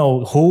mind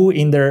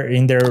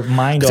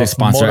they of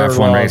sponsor motor F1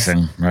 love,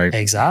 racing, right?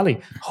 Exactly.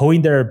 Who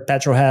in their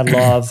petrol head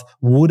love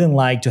wouldn't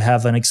like to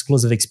have an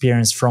exclusive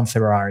experience from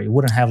Ferrari?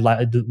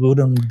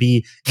 Wouldn't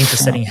be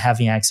interested in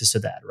having access to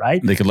that, right?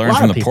 They could learn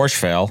from the Porsche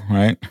fail,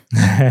 right?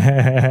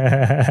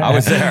 I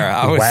was there.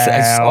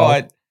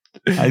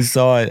 I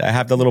saw it. I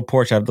have the little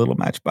Porsche. I have the little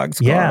Matchbox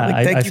car.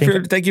 Yeah,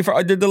 Thank you for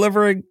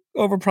under-delivering,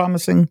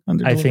 over-promising.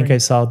 I think I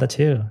saw that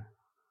too.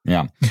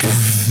 Yeah.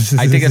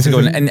 I think that's a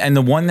good one. And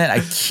the one that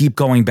I keep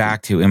going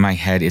back to in my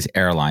head is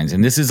airlines.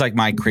 And this is like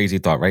my crazy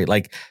thought, right?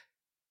 Like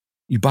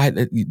you buy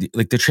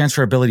like the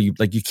transferability,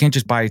 like you can't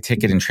just buy a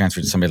ticket and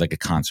transfer to somebody like a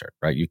concert,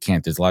 right? You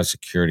can't. There's a lot of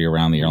security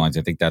around the airlines.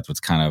 I think that's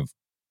what's kind of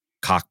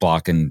cock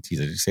blocking. Did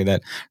you say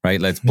that? Right?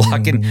 That's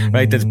blocking,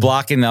 right? That's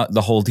blocking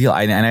the whole deal.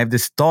 And I have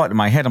this thought in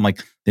my head. I'm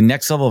like, the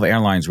next level of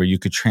airlines where you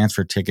could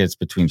transfer tickets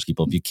between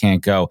people if you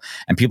can't go,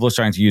 and people are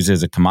starting to use it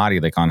as a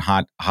commodity, like on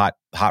hot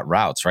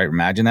routes, right?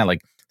 Imagine that. Like,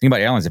 think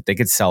about airlines, if they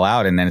could sell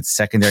out and then it's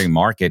secondary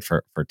market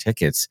for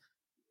tickets.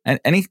 And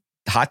any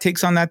hot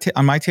takes on that,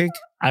 on my take?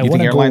 I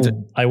want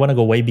to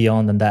go way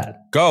beyond than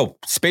that. Go.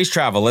 Space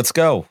travel. Let's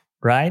go.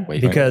 Right?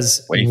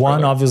 Because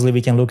obviously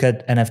we can look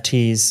at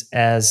NFTs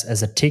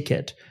as a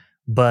ticket,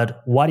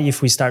 but what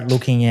if we start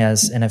looking at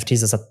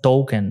NFTs as a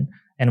token,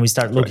 and we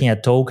start looking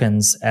at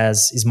tokens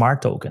as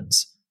smart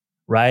tokens,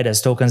 right?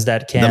 As tokens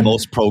that can... The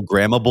most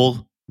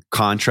programmable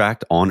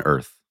contract on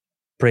earth.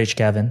 Preach,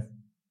 Kevin.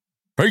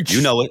 Preach.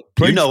 You know it.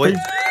 You know it.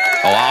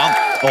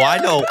 I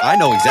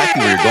know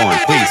exactly where you're going.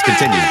 Please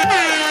continue.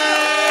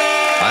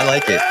 I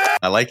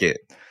like it.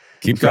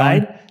 Keep going.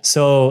 Right?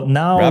 So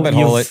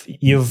now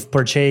you've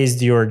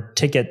purchased your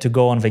ticket to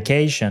go on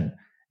vacation.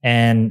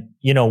 And,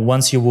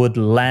 once you would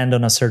land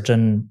on a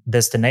certain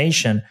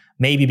destination,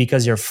 maybe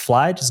because your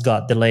flight has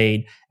got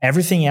delayed,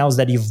 everything else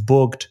that you've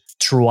booked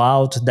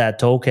throughout that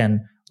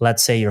token,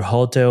 let's say your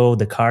hotel,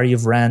 the car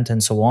you've rented,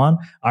 and so on,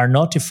 are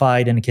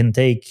notified and can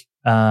take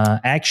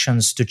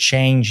actions to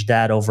change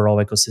that overall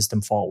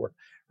ecosystem forward,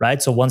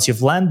 right? So once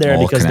you've landed there,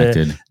 because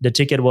the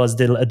ticket was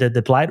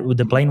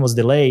the plane was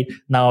delayed,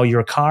 now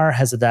your car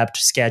has adapted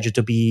to schedule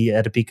to be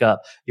at a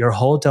pickup. Your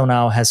hotel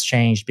now has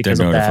changed because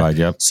of that.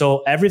 Yep.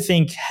 So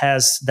everything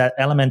has that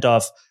element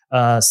of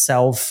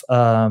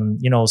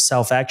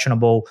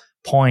self-actionable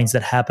points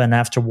that happen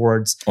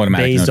afterwards,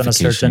 automatic based on a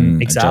certain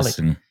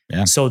exactly.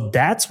 Yeah. So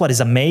that's what is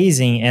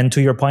amazing. And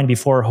to your point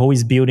before, who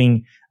is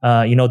building,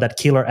 that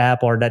killer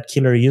app or that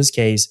killer use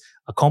case?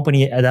 A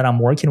company that I'm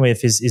working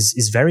with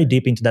is very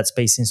deep into that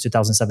space since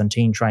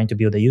 2017, trying to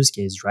build a use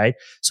case, right?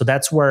 So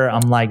that's where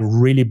I'm like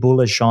really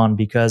bullish on,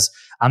 because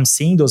I'm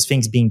seeing those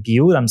things being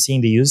built. I'm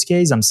seeing the use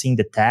case. I'm seeing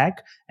the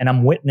tech, and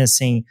I'm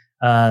witnessing,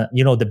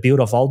 the build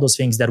of all those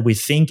things that we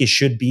think it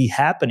should be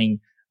happening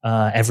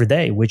every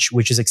day,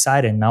 which is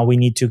exciting. Now we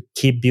need to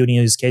keep building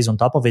use case on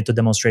top of it to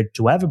demonstrate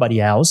to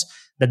everybody else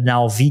that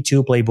now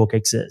V2 playbook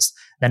exists.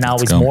 That now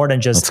it's more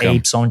than just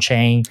apes on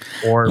chain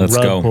or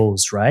rug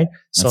pulls, right?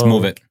 Let's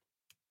move it.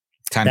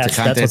 Time to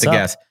hit the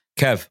gas.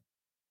 Kev.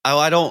 Oh,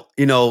 I don't,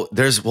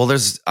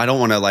 I don't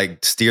want to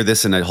like steer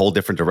this in a whole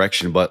different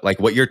direction, but like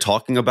what you're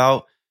talking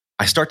about,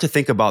 I start to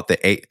think about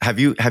have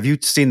you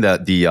seen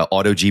the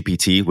Auto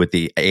GPT with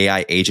the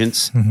AI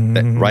agents,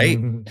 right?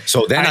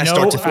 So then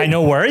I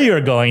know where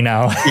you're going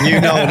now.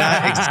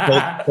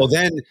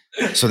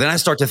 So then I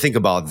start to think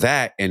about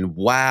that, and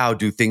wow,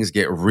 do things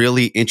get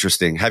really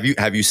interesting? Have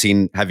you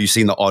seen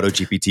the Auto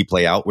GPT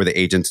play out where the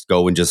agents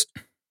go and just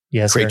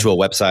create to a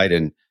website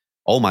and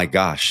oh my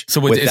gosh.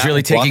 So it's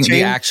really taking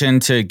the action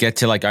to get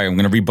to like, all right, I'm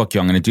going to rebook you.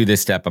 I'm going to do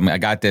this step. I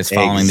got this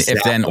following the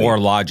if then or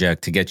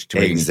logic to get you to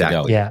where you need to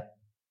go. Yeah.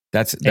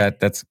 That's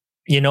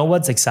you know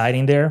what's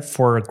exciting there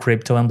for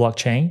crypto and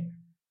blockchain?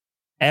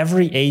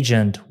 Every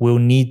agent will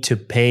need to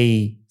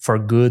pay for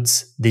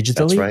goods digitally.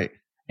 That's right.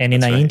 And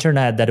in an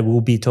internet that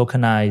will be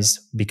tokenized,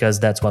 because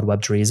that's what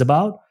Web3 is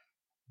about.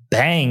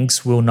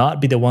 Banks will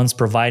not be the ones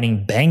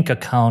providing bank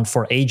account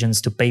for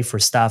agents to pay for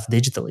stuff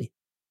digitally.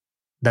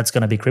 That's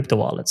going to be crypto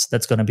wallets.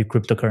 That's going to be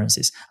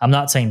cryptocurrencies. I'm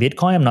not saying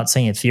Bitcoin. I'm not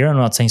saying Ethereum. I'm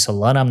not saying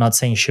Solana. I'm not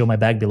saying show my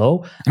bag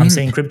below. I'm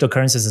saying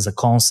cryptocurrencies as a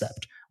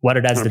concept.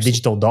 Whether that's 100%. The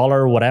digital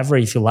dollar or whatever,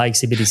 if you like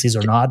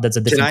CBDCs or not, that's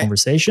a different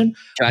conversation.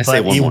 Can I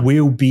say one more? It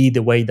will be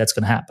the way that's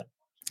going to happen.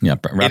 Yeah,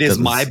 it is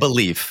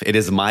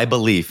my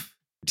belief,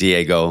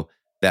 Diego,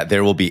 that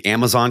there will be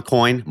Amazon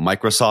coin,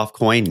 Microsoft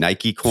coin,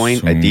 Nike coin,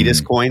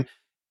 Adidas coin.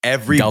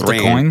 Every Delta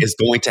brand coin is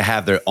going to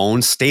have their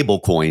own stable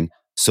coin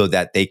so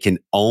that they can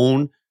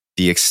own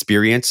the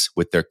experience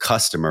with their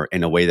customer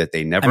in a way that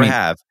they never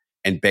have,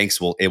 and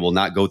it will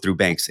not go through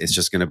banks. It's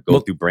just going to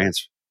go through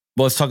brands.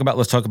 Well, let's talk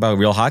about a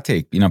real hot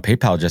take.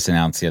 PayPal just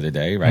announced the other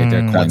day, right?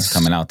 Their coins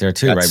coming out there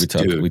too, right?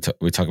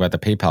 We talk about the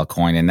PayPal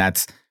coin, and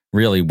that's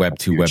really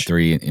Web2,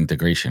 Web3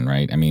 integration,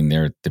 right? I mean,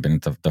 they've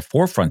been at the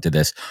forefront of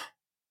this.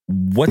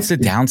 What's the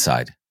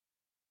downside?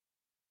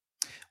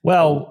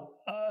 Well,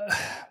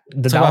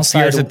 the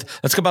downside.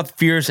 Let's talk about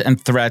fears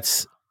and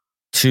threats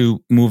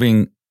to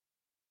moving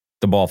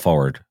the ball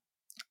forward.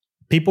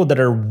 People that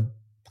are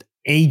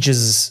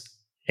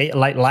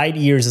light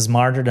years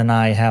smarter than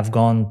I have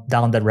gone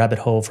down that rabbit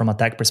hole from a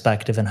tech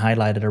perspective and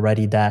highlighted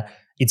already that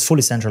it's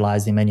fully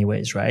centralized in many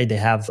ways, right? They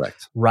have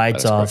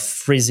rights of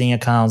freezing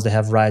accounts. They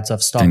have rights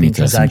of stopping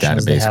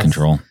transactions. Database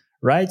control.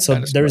 Right?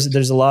 So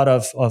there's a lot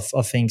of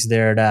things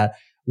there that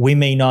we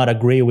may not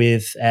agree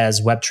with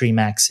as Web3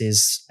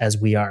 maxis as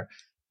we are.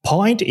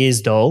 Point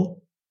is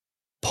though,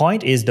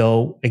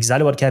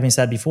 exactly what Kevin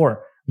said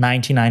before.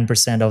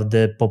 99% of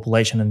the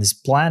population on this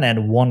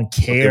planet won't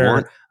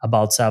care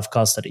about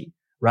self-custody,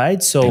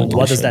 right? So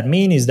what does that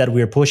mean is that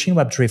we're pushing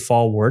Web3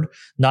 forward,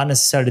 not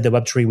necessarily the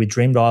Web3 we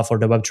dreamed of or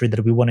the Web3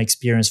 that we want to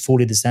experience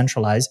fully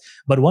decentralized,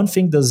 but one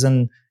thing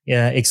doesn't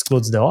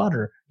excludes the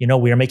other.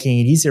 We are making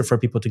it easier for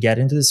people to get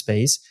into the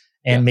space,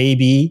 and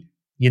maybe,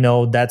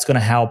 that's going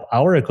to help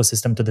our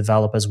ecosystem to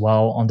develop as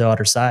well on the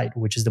other side,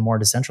 which is the more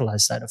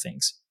decentralized side of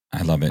things.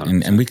 I love it.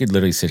 And we could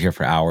literally sit here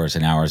for hours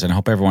and hours. And I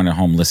hope everyone at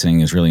home listening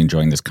is really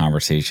enjoying this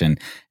conversation.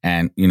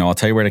 And, I'll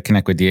tell you where to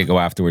connect with Diego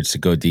afterwards to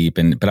go deep.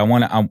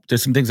 But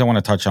there's some things I want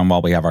to touch on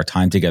while we have our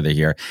time together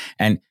here.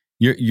 And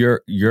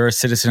you're a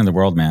citizen of the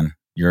world, man.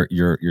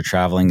 You're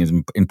traveling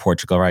in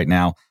Portugal right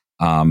now,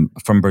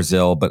 from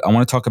Brazil. But I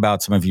want to talk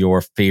about some of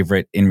your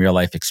favorite in real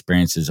life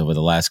experiences over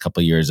the last couple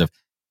of years of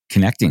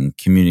connecting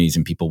communities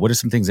and people. What are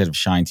some things that have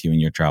shined to you in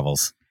your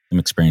travels, some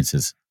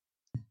experiences?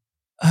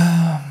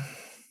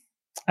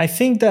 I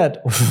think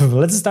that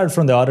let's start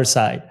from the other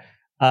side.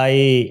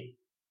 I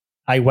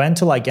went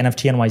to like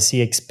NFT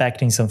NYC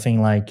expecting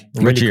something like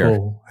really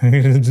cool.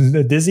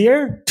 This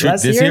year?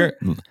 Last year?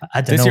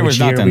 I don't know which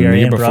year we are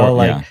in, bro.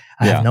 I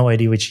have no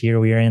idea which year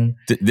we are in.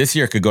 This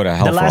year could go to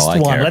hell. The last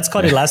one. Let's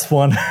call it last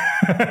one.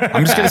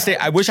 I'm just going to stay.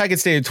 I wish I could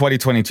stay in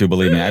 2022.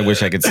 Believe me. I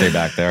wish I could stay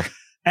back there.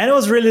 And I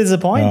was really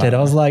disappointed. I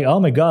was like, oh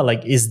my God,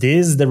 like, is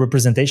this the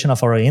representation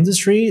of our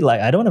industry?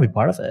 Like, I don't want to be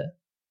part of it.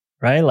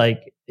 Right?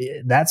 Like,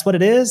 that's what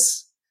it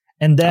is.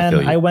 And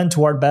then I went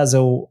to Art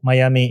Basel,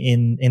 Miami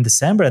in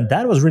December, and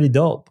that was really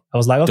dope. I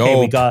was like, okay,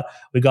 we got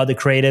the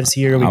creatives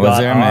here, we got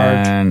there, art,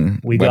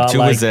 man. we Web2 got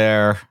was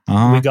there,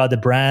 we got the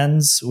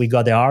brands, we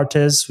got the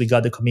artists, we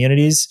got the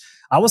communities.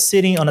 I was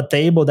sitting on a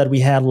table that we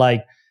had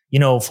like,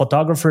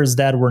 photographers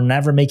that were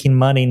never making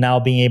money now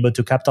being able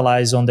to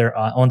capitalize on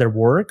their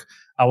work.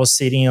 I was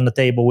sitting on the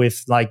table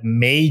with like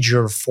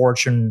major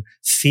Fortune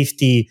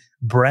 50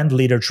 brand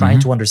leader trying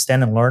to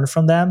understand and learn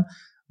from them.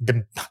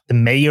 The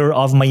mayor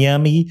of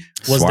Miami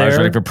was Suarez there.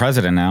 Ready for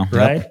president now,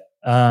 right?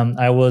 Yep.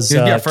 I was.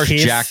 He'd be our first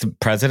jacked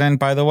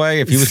president, by the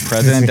way. If he was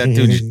president, that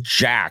dude's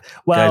jacked.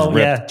 Well,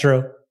 yeah,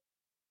 true.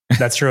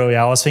 That's true.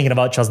 Yeah, I was thinking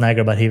about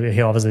Schwarzenegger, but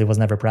he obviously was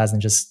never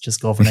president,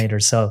 just governor.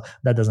 So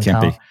that doesn't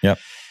count. Yep.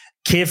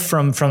 Keith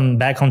from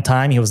Back on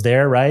Time, he was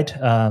there, right?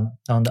 On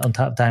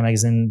Time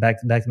magazine back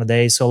in the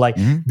day. So like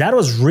that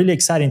was really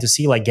exciting to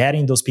see, like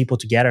getting those people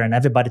together and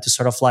everybody to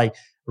sort of like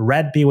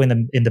red pill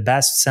in the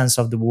best sense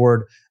of the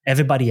word,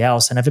 everybody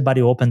else and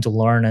everybody open to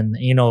learn, and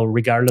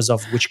regardless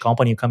of which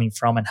company you're coming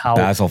from and how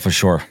Basil for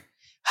sure.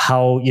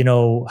 How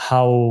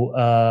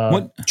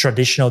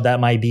traditional that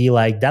might be.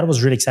 Like, that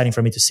was really exciting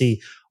for me to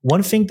see.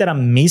 One thing that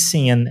I'm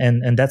missing,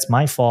 and that's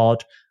my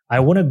fault, I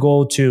want to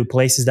go to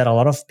places that a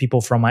lot of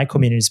people from my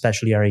community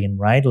especially are in,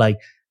 right? Like,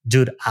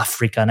 dude,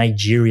 Africa,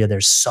 Nigeria,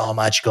 there's so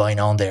much going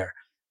on there.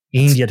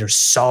 India, there's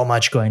so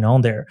much going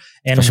on there.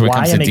 And especially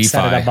why I'm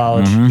excited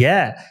about,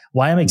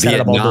 why I'm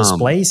excited about those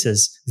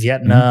places,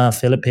 Vietnam,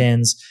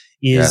 Philippines,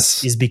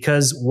 is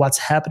because what's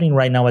happening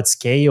right now at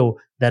scale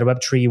that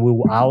Web3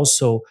 will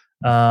also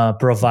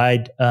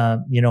provide,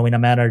 in a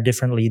manner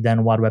differently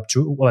than what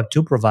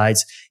Web2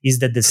 provides, is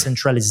the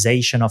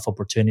decentralization of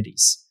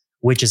opportunities,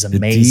 which is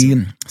amazing.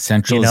 The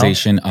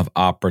decentralization of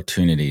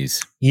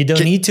opportunities. You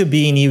don't need to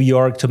be in New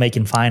York to make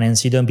in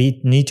finance. You don't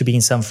need to be in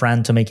San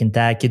Fran to make in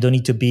tech. You don't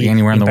need to be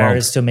anywhere in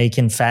Paris to make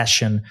in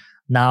fashion.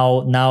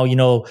 Now,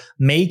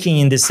 making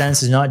in this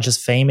sense is not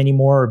just fame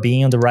anymore or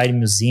being on the right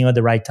museum at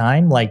the right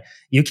time. Like,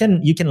 you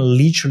can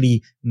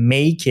literally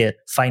make it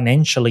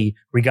financially,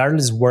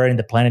 regardless where in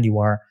the planet you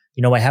are.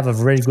 I have a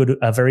very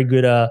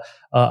good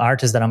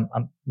artist that I'm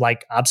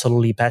like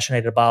absolutely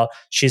passionate about.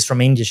 She's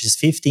from India. She's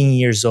 15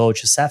 years old.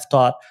 She's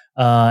self-taught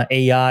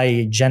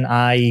AI, Gen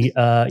I,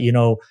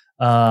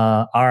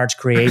 art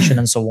creation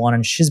and so on.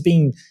 And she's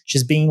been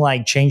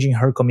like changing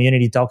her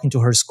community, talking to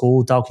her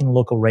school, talking to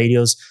local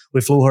radios.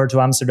 We flew her to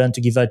Amsterdam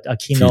to give a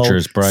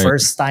keynote.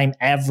 First time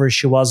ever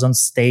she was on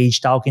stage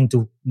talking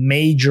to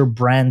major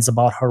brands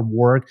about her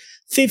work.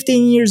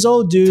 15 years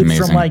old, dude,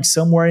 from like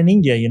somewhere in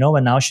India,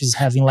 and now she's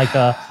having like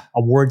a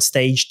word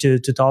stage to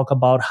talk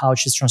about how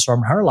she's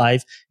transformed her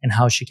life and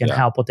how she can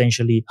help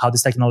how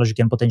this technology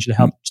can potentially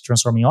help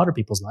transforming other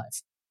people's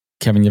life.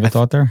 Kevin, you have a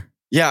thought there?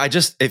 Yeah,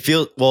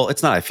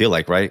 it's not, I feel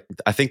like, right?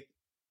 I think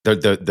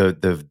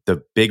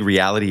the big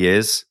reality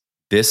is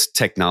this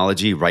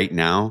technology right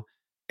now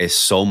is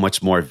so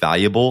much more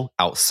valuable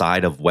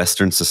outside of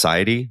Western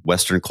society,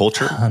 Western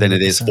culture 100%. Than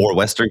it is for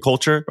Western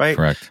culture, right?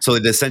 Correct. So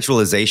the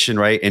decentralization,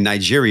 right? In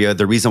Nigeria,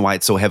 the reason why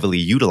it's so heavily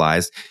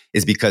utilized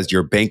is because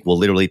your bank will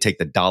literally take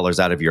the dollars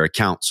out of your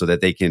account so that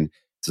they can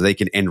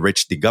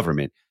enrich the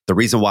government. The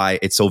reason why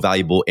it's so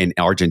valuable in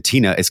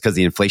Argentina is because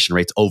the inflation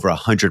rate's over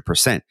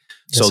 100%.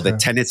 So the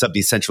tenets of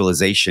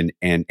decentralization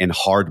and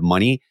hard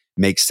money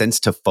make sense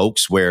to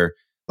folks where,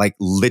 like,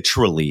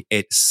 literally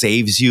it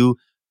saves you're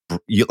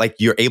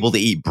able to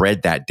eat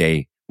bread that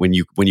day when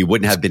you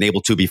wouldn't have been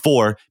able to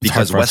before,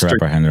 because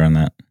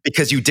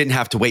because you didn't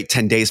have to wait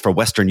 10 days for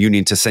Western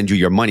Union to send you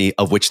your money,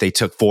 of which they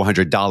took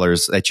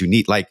 $400 that you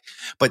need.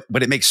 But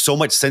it makes so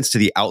much sense to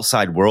the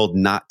outside world,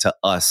 not to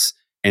us.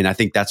 And I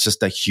think that's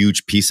just a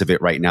huge piece of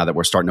it right now that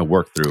we're starting to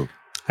work through.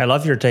 I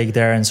love your take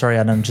there. And sorry,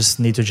 Adam, just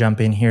need to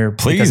jump in here.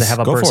 Please, because I have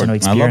a personal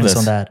experience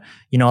on that.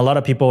 A lot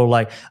of people are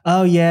like,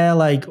 oh yeah,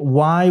 like,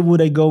 why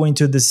would I go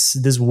into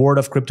this world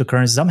of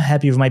cryptocurrencies? I'm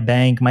happy with my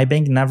bank. My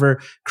bank never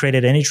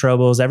created any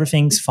troubles.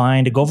 Everything's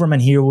fine. The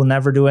government here will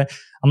never do it.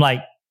 I'm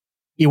like,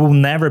 it will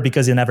never,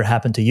 because it never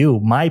happened to you.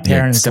 My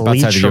parents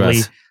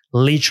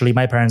literally,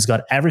 my parents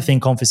got everything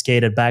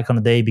confiscated back on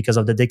the day because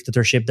of the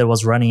dictatorship that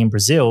was running in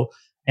Brazil.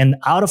 And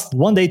out of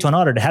one day to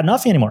another, they had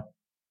nothing anymore.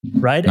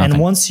 Right. Nothing.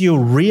 And once you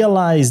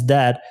realize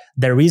that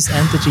there is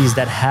entities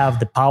that have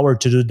the power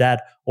to do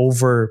that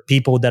over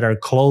people that are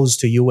close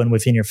to you and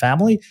within your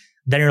family,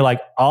 then you're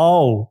like,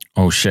 oh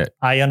shit,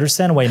 I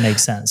understand why it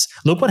makes sense.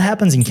 Look what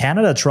happens in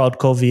Canada throughout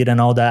COVID and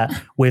all that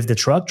with the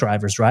truck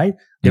drivers, right?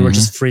 They were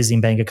just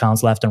freezing bank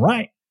accounts left and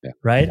right. Yeah.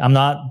 Right. I'm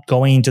not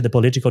going into the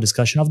political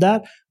discussion of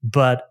that,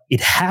 but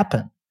it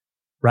happened.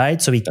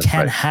 Right. So it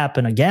can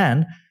happen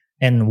again.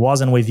 And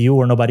wasn't with you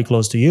or nobody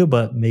close to you,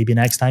 but maybe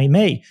next time it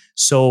may.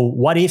 So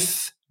what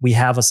if we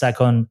have a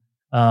second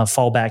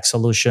fallback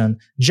solution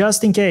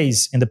just in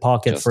case in the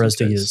pocket for us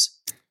to use?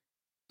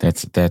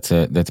 That's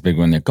a big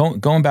one there.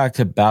 Going back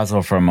to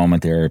Basil for a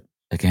moment there.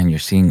 Again, you're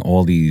seeing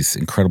all these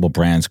incredible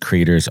brands,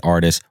 creators,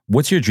 artists.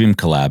 What's your dream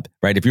collab,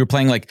 right? If you were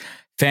playing like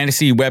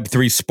fantasy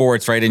Web3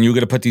 sports, right, and you're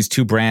going to put these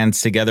two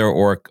brands together,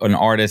 or an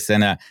artist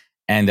and a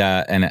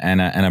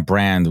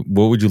brand,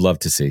 what would you love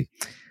to see?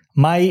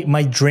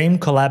 My dream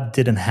collab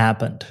didn't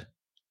happen.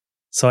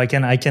 So I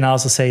can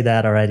also say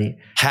that already.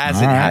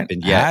 Hasn't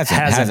happened yet.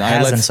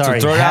 Hasn't.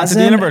 Sorry. Throw it out to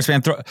the universe,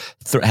 man.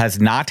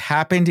 Has not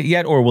happened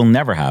yet, or will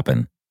never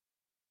happen?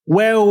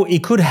 Well,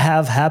 it could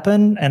have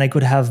happened, and I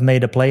could have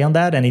made a play on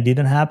that, and it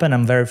didn't happen.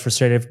 I'm very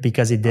frustrated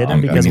because it didn't,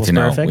 because it was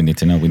perfect. We need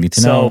to know.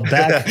 So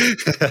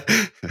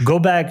go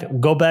back.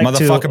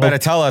 Motherfucker better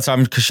tell us.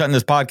 I'm shutting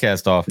this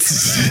podcast off.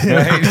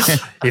 Right?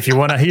 If you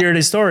want to hear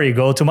the story,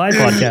 go to my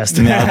podcast.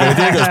 No, go to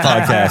Diego's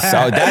podcast.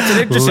 So that's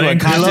an interesting one.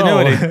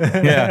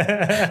 Continuity.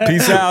 Yeah.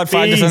 Peace out.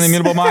 Find us on the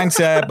Immutable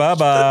Mindset.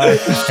 Bye-bye.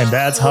 And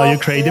that's how you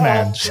create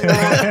demand.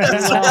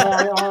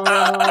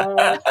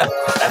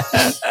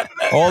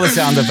 All the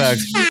sound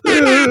effects.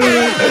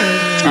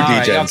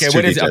 Right, okay,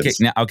 what is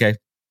it? Okay.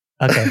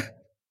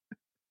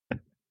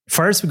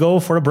 First, we go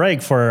for a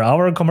break for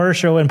our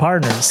commercial and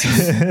partners.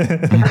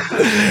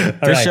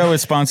 This show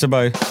is sponsored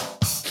by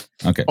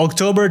Okay.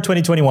 October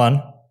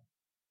 2021.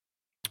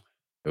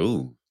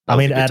 Ooh. I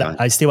mean,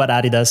 I still at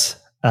Adidas.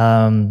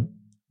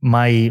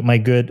 My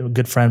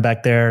good friend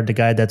back there, the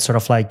guy that sort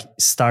of like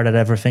started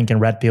everything and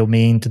red pilled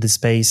me into the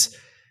space,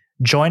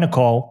 joined a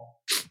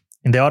call.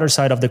 And the other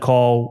side of the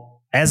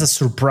call, as a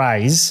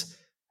surprise,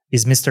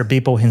 is Mr.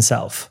 Beeple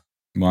himself.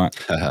 What?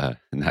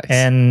 Nice.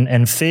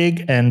 And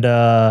Fig and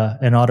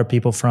other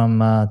people from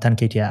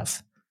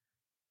 10KTF.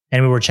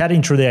 And we were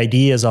chatting through the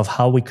ideas of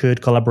how we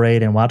could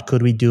collaborate and what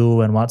could we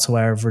do and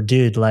whatsoever.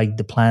 Dude, like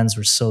the plans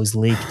were so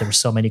sleek. There were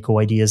so many cool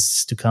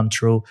ideas to come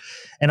through.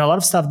 And a lot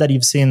of stuff that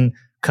you've seen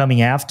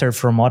coming after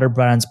from other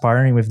brands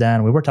partnering with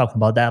them. We were talking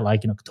about that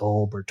like in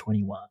October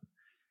 21.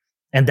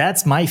 And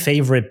that's my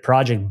favorite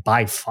project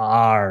by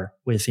far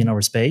within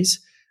our space.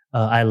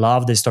 I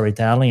love the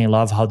storytelling. I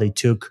love how they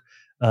took,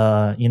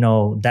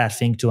 that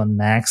thing to a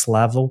next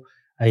level.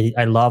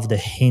 I love the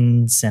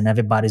hints and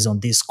everybody's on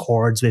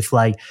Discords with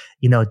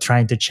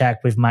trying to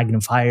check with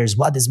magnifiers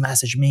what this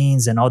message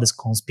means and all these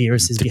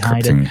conspiracies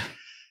behind it.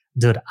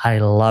 Dude, I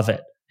love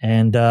it.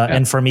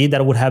 And for me,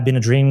 that would have been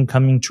a dream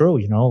coming true.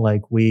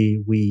 Like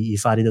we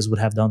if Adidas would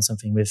have done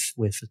something with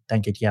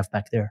 10KTF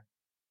back there.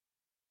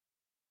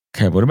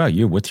 Okay, what about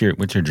you? What's your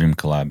dream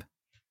collab?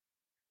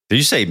 Did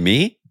you say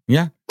me?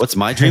 Yeah. What's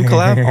my dream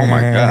collab? Oh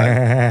my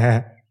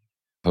god.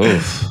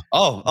 Oof.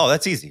 Oh,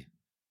 that's easy.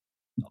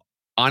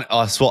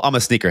 Well, I'm a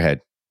sneakerhead.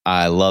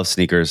 I love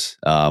sneakers.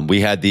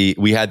 We had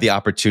the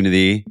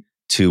opportunity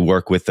to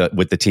work with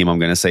the team. I'm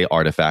going to say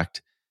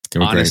Artifact.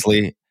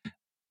 Honestly,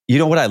 you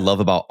know what I love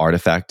about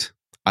Artifact?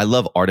 I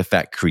love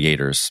Artifact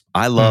creators.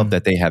 I love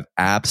that they have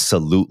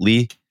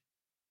absolutely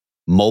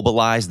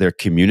mobilized their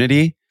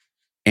community,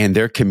 and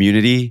their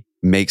community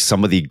makes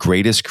some of the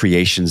greatest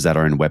creations that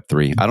are in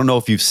Web3. I don't know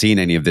if you've seen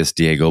any of this,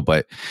 Diego,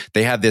 but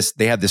they have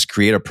this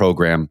creator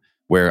program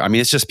where, I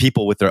mean, it's just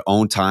people with their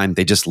own time.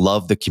 They just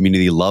love the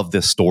community, love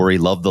the story,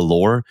 love the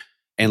lore.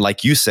 And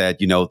like you said,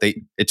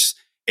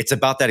 it's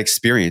about that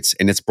experience,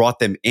 and it's brought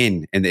them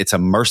in and it's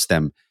immersed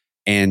them.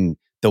 And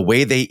the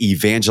way they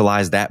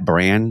evangelize that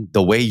brand,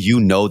 the way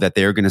that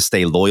they're going to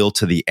stay loyal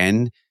to the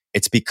end,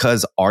 it's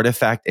because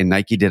Artifact and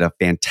Nike did a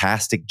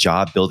fantastic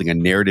job building a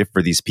narrative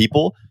for these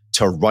people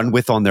to run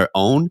with on their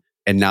own.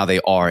 And now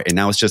they are. And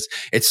now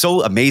it's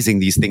so amazing,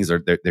 these things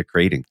they're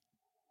creating.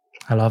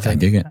 I love it. I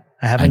dig it.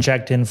 I haven't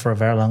checked in for a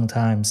very long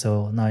time,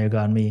 so now you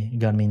got me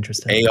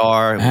interested.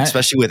 AR,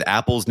 especially with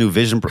Apple's new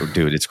Vision Pro,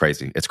 dude, it's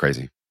crazy. It's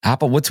crazy.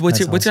 Apple, what's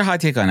your hot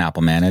take on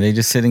Apple, man? Are they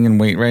just sitting and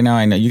wait right now?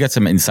 I know you got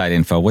some inside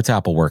info. What's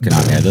Apple working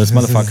on there? Those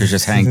motherfuckers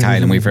just hang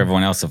tight and wait for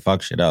everyone else to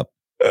fuck shit up.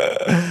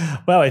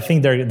 Well, I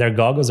think their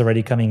goggles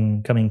already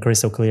coming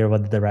crystal clear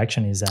what the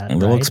direction is at. A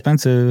little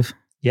expensive.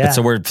 Yeah. But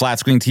so were flat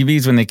screen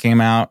TVs when they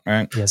came out,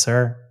 right? Yes,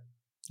 sir.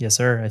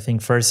 I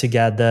think first you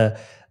got the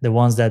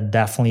ones that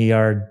definitely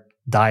are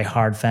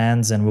die-hard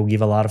fans and will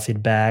give a lot of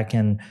feedback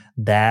and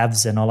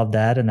devs and all of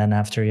that. And then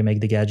after you make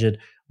the gadget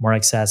more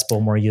accessible,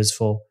 more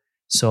useful.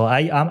 So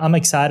I'm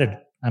excited.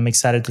 I'm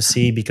excited to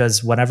see,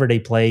 because whenever they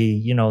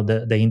play,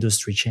 the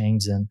industry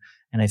changes.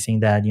 And I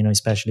think that,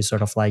 especially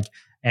sort of like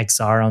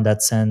XR on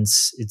that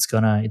sense, it's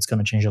gonna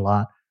change a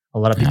lot. A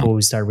lot of people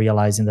will start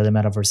realizing that the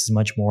metaverse is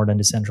much more than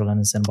the central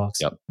and the sandbox.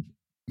 Yep.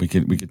 We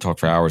could talk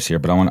for hours here,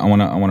 but I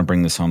want to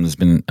bring this home. This has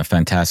been a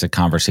fantastic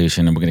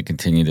conversation, and we're going to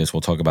continue this.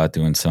 We'll talk about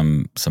doing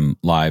some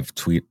live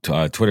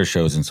Twitter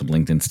shows and some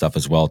LinkedIn stuff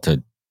as well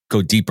to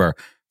go deeper.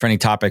 For any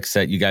topics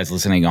that you guys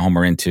listening at home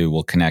are into,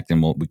 we'll connect,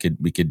 and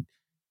we could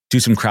do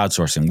some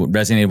crowdsourcing. What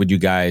resonated with you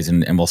guys,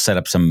 and we'll set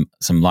up some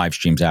live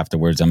streams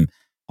afterwards.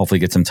 Hopefully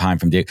get some time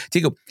from Diego.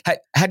 Diego,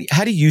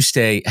 how do you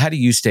stay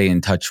in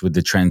touch with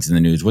the trends in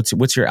the news?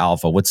 What's your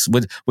alpha? What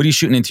are you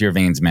shooting into your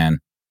veins, man?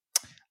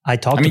 I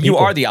mean, you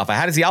are the alpha.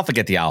 How does the alpha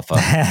get the alpha?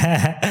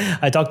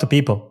 I talk to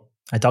people.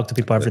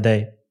 every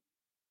day.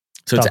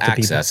 So it's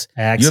access.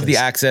 You have the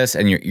access,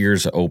 and your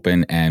ears are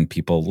open, and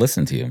people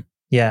listen to you.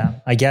 Yeah,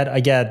 I get.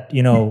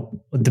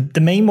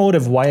 The main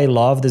motive why I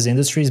love this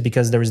industry is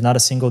because there is not a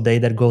single day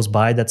that goes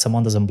by that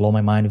someone doesn't blow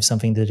my mind with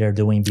something that they're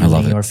doing,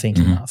 building, or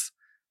thinking of.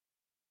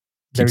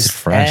 There's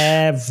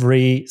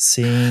every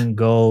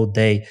single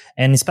day,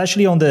 and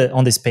especially on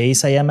the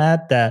space I am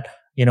at, that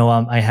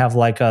I have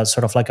like a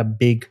sort of like a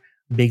big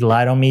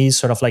light on me,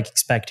 sort of like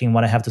expecting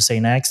what I have to say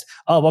next.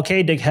 Oh,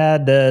 okay,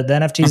 Dickhead, the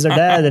NFTs are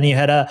dead, and you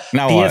had a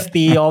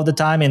PFP all the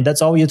time, and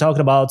that's all you're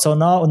talking about. So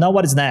now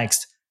what is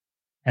next?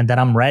 And then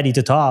I'm ready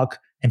to talk,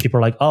 and people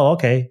are like, oh,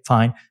 okay,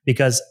 fine,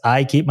 because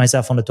I keep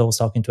myself on the toes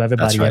talking to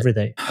everybody every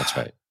day. That's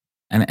right.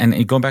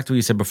 And going back to what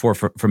you said before,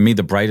 for me,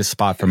 the brightest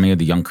spot for me are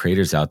the young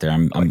creators out there.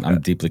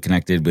 I'm deeply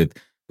connected with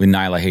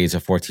Nyla Hayes, a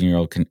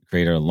 14-year-old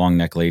creator, Long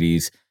Neck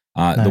Ladies,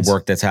 nice. The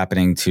work that's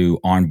happening to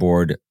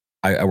onboard.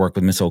 I work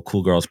with Miss Old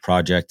Cool Girls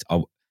Project,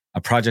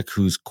 a project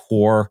whose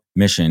core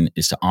mission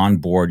is to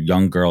onboard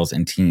young girls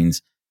and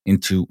teens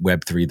into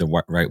Web3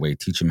 the right way,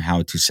 teach them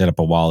how to set up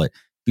a wallet,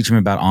 teach them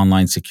about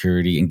online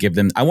security, and give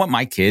them. I want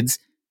my kids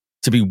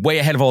to be way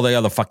ahead of all the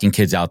other fucking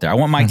kids out there. I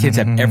want my kids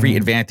to have every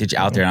advantage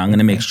out there, and I'm going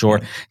to make sure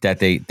that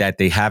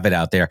they have it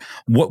out there.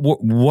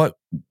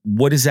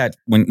 What is that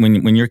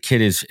when your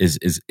kid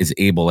is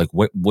able? Like,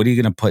 what are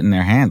you going to put in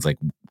their hands? Like,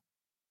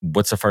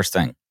 what's the first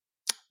thing?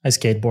 A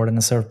skateboard and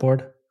a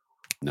surfboard.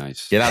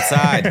 Nice. Get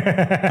outside.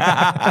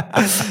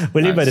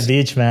 We live by the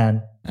beach,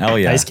 man. Oh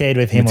yeah. I skate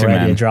with him Me too,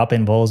 already. man. I drop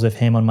in balls with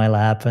him on my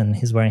lap, and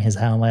he's wearing his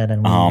helmet.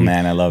 And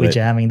I love we're it.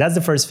 jamming. That's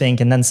the first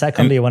thing. And then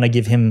secondly, I want to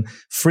give him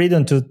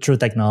freedom through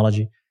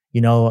technology.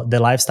 You know,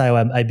 the lifestyle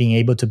I've been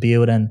able to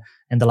build and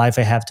the life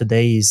I have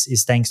today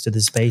is thanks to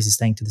this space, is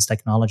thanks to this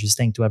technology, is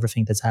thanks to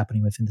everything that's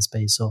happening within the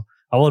space. So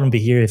I wouldn't be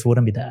here if it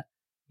wouldn't be that.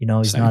 You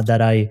know, it's not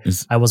that I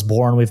was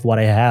born with what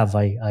I have.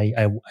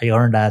 I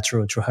earned that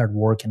through hard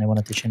work, and I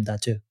want to teach him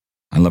that too.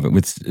 I love it.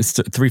 It's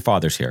three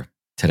fathers here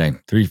today.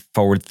 Three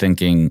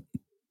forward-thinking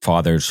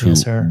fathers who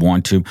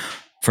want to.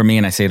 For me,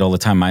 and I say it all the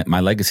time, my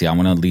legacy, I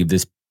want to leave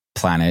this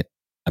planet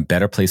a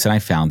better place than I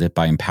found it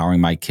by empowering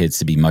my kids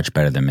to be much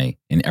better than me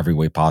in every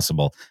way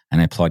possible.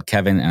 And I applaud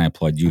Kevin and I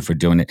applaud you for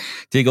doing it.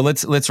 Diego,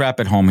 let's wrap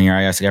it home here.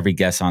 I ask every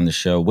guest on the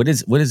show, what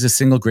is the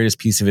single greatest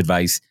piece of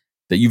advice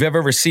that you've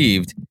ever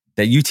received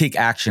that you take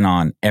action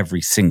on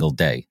every single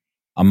day?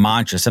 A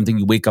mantra, something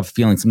you wake up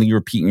feeling, something you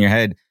repeat in your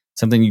head,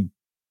 something you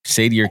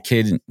say to your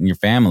kid and your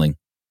family.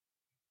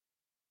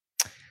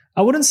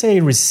 I wouldn't say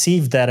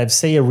receive that. I'd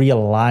say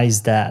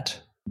realize that.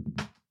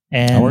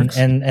 And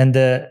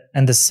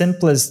the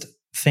simplest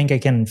thing I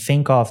can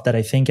think of that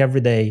I think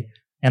every day,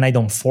 and I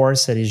don't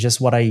force it, is just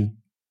what I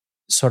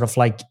sort of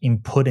like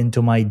input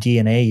into my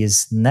DNA,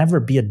 is never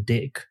be a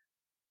dick.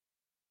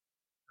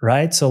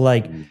 Right? So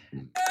like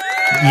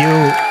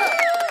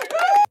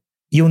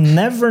you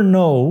never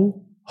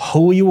know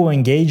who you will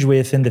engage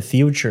with in the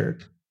future.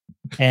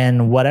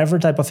 And whatever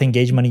type of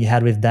engagement you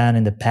had with them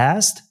in the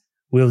past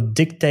will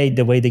dictate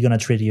the way they're going to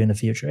treat you in the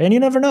future. And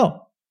you never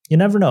know. You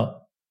never know.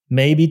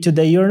 Maybe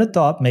today you're on the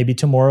top. Maybe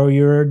tomorrow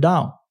you're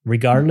down.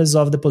 Regardless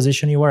of the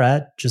position you are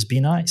at, just be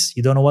nice.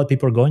 You don't know what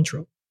people are going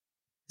through.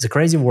 It's a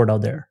crazy world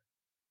out there.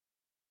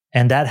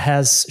 And that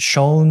has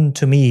shown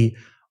to me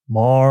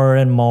more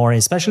and more,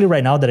 especially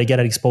right now that I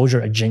get an exposure,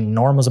 a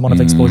ginormous amount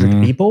of exposure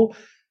to people,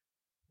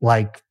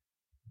 like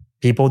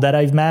people that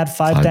I've met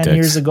 5-10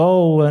 years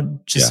ago,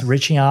 just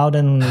reaching out,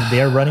 and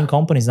they're running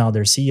companies now.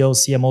 They're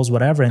CEOs, CMOs,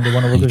 whatever, and they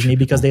want to work with me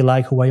because they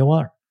like who I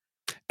are.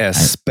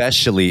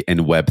 Especially in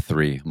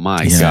Web3.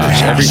 My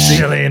gosh.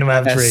 Especially in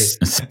Web3.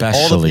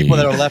 Especially. All the people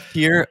that are left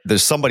here,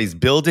 there's somebody's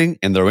building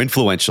and they're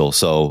influential.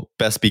 So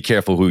best be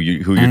careful who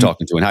you're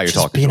talking to and how you're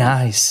talking to. Be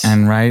nice.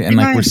 And right. And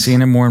like we're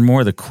seeing it more and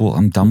more.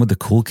 I'm done with the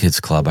cool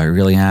kids club. I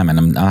really am. And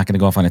I'm not going to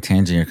go off on a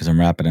tangent here because I'm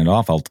wrapping it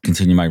off. I'll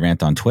continue my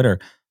rant on Twitter.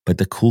 But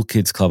the cool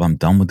kids club, I'm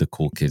done with the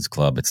cool kids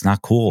club. It's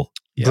not cool.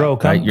 Yeah. Bro,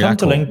 come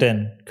to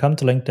LinkedIn. Come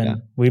to LinkedIn. Yeah.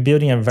 We're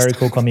building a very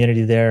cool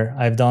community there.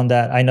 I've done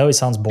that. I know it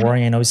sounds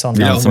boring. I know it sounds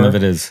some of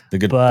it is the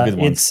good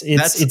ones.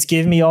 It's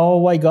giving me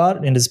all I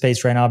got in the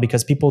space right now,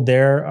 because people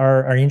there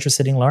are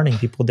interested in learning.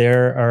 People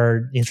there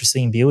are interested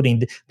in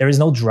building. There is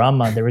no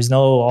drama. There is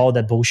no all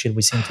that bullshit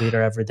we see on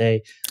Twitter every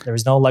day. There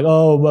is no like,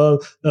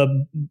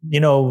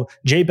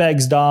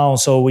 JPEG's down,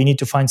 so we need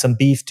to find some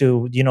beef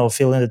to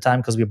fill in the time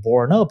because we're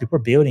bored. No, people are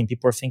building.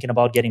 People are thinking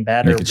about getting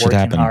better,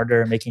 working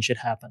harder, making shit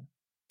happen.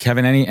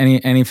 Kevin,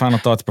 any final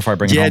thoughts before I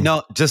bring it home? Yeah,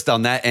 no, just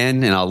on that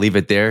end, and I'll leave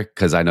it there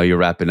because I know you're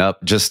wrapping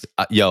up. Just,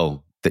 that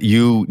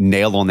you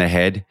nailed on the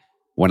head.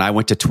 When I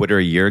went to Twitter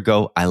a year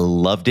ago, I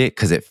loved it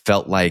because it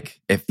felt not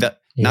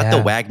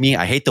the wag me.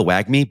 I hate the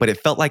wag me, but it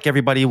felt like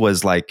everybody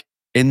was like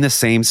in the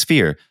same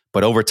sphere.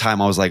 But over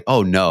time, I was like,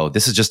 oh no,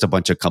 this is just a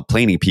bunch of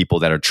complaining people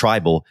that are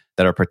tribal,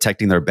 that are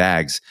protecting their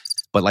bags.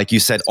 But like you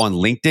said, on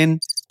LinkedIn,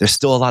 there's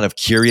still a lot of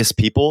curious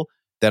people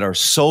that are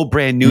so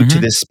brand new to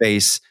this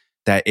space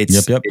that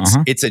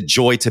it's a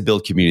joy to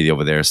build community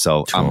over there.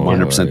 So I'm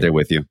 100% there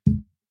with you.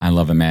 I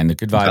love it, man. The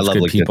good vibes,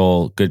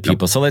 good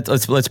people. So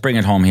let's bring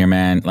it home here,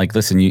 man. Like,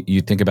 listen,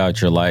 you think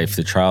about your life,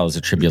 the trials,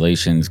 the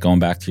tribulations, going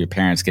back to your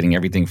parents, getting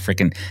everything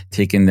freaking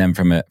taken them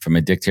from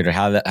a dictator,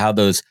 how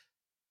those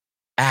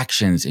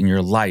actions in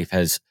your life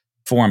has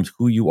formed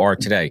who you are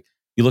today.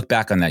 You look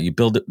back on that, you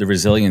build the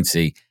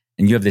resiliency,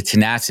 and you have the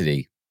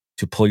tenacity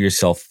to pull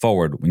yourself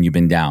forward when you've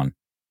been down.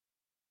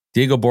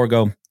 Diego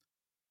Borgo,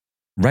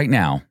 right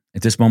now,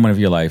 at this moment of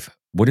your life,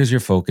 what is your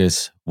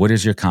focus? What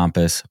is your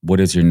compass? What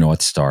is your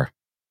North Star?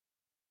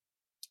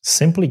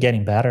 Simply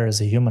getting better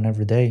as a human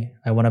every day.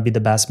 I want to be the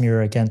best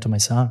mirror I can to my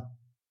son.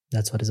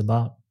 That's what it's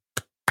about.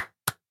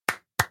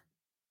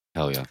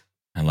 Hell yeah.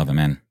 I love it,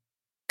 man.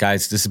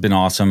 Guys, this has been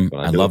awesome.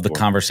 I love the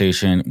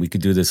conversation. We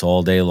could do this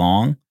all day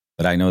long,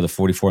 but I know the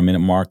 44-minute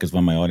mark is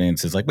when my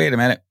audience is like, wait a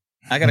minute,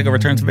 I got to go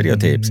return some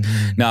videotapes.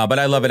 No, but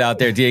I love it out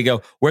there.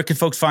 Diego, where can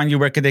folks find you?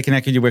 Where could they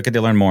connect with you? Where could they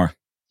learn more?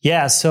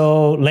 Yeah,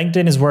 so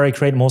LinkedIn is where I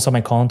create most of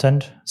my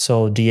content.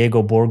 So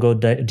Diego Borgo,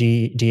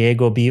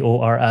 Diego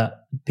Borgo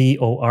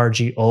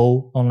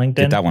on LinkedIn.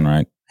 Get that one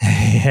right.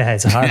 Yeah,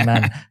 it's hard,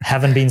 man.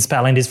 Haven't been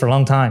spelling this for a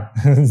long time.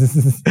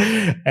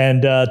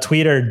 And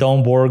Twitter,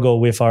 Don Borgo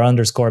with our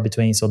underscore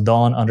between. So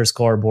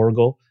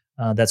Don_Borgo.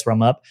 That's where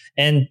I'm up.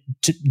 And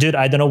dude,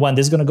 I don't know when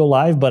this is going to go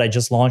live, but I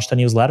just launched a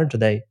newsletter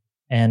today.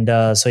 And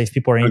so if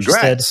people are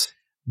interested,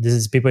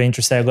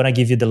 I'm going to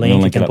give you the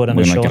link. You can put in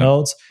the show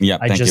notes. Yeah,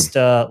 I just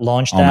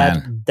launched that.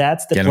 Man.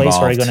 That's the place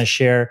where I'm going to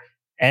share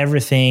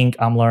everything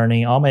I'm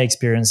learning, all my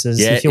experiences.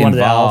 If you want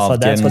the alpha,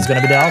 that's what's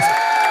going to be the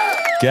alpha.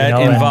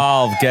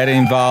 Get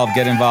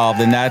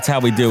involved. And that's how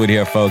we do it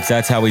here, folks.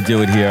 That's how we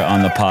do it here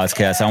on the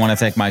podcast. I want to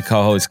thank my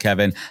co-host,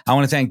 Kevin. I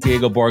want to thank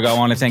Diego Borgo. I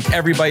want to thank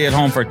everybody at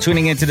home for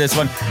tuning into this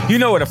one. You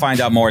know where to find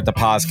out more at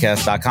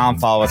thepodcast.com.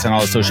 Follow us on all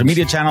the social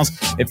media channels.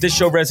 If this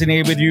show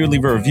resonated with you,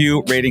 leave a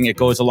review, rating. It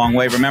goes a long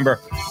way. Remember,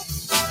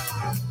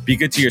 be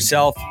good to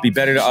yourself, be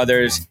better to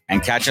others,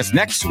 and catch us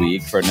next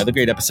week for another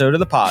great episode of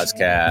the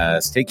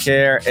podcast. Take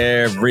care,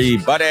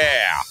 everybody.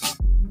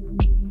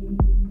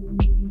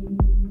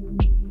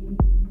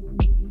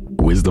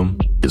 Wisdom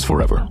is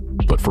forever,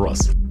 but for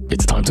us,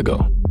 it's time to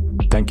go.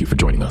 Thank you for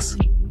joining us.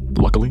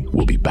 Luckily,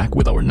 we'll be back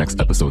with our next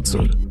episode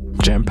soon,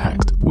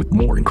 jam-packed with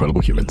more incredible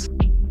humans.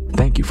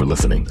 Thank you for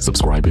listening,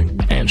 subscribing,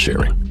 and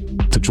sharing.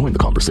 To join the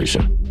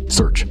conversation,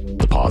 search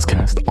The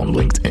Podcast on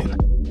LinkedIn.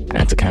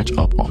 And to catch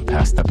up on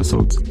past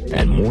episodes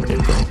and more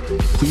info,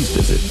 please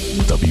visit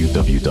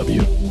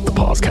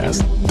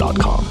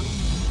www.thepodcast.com.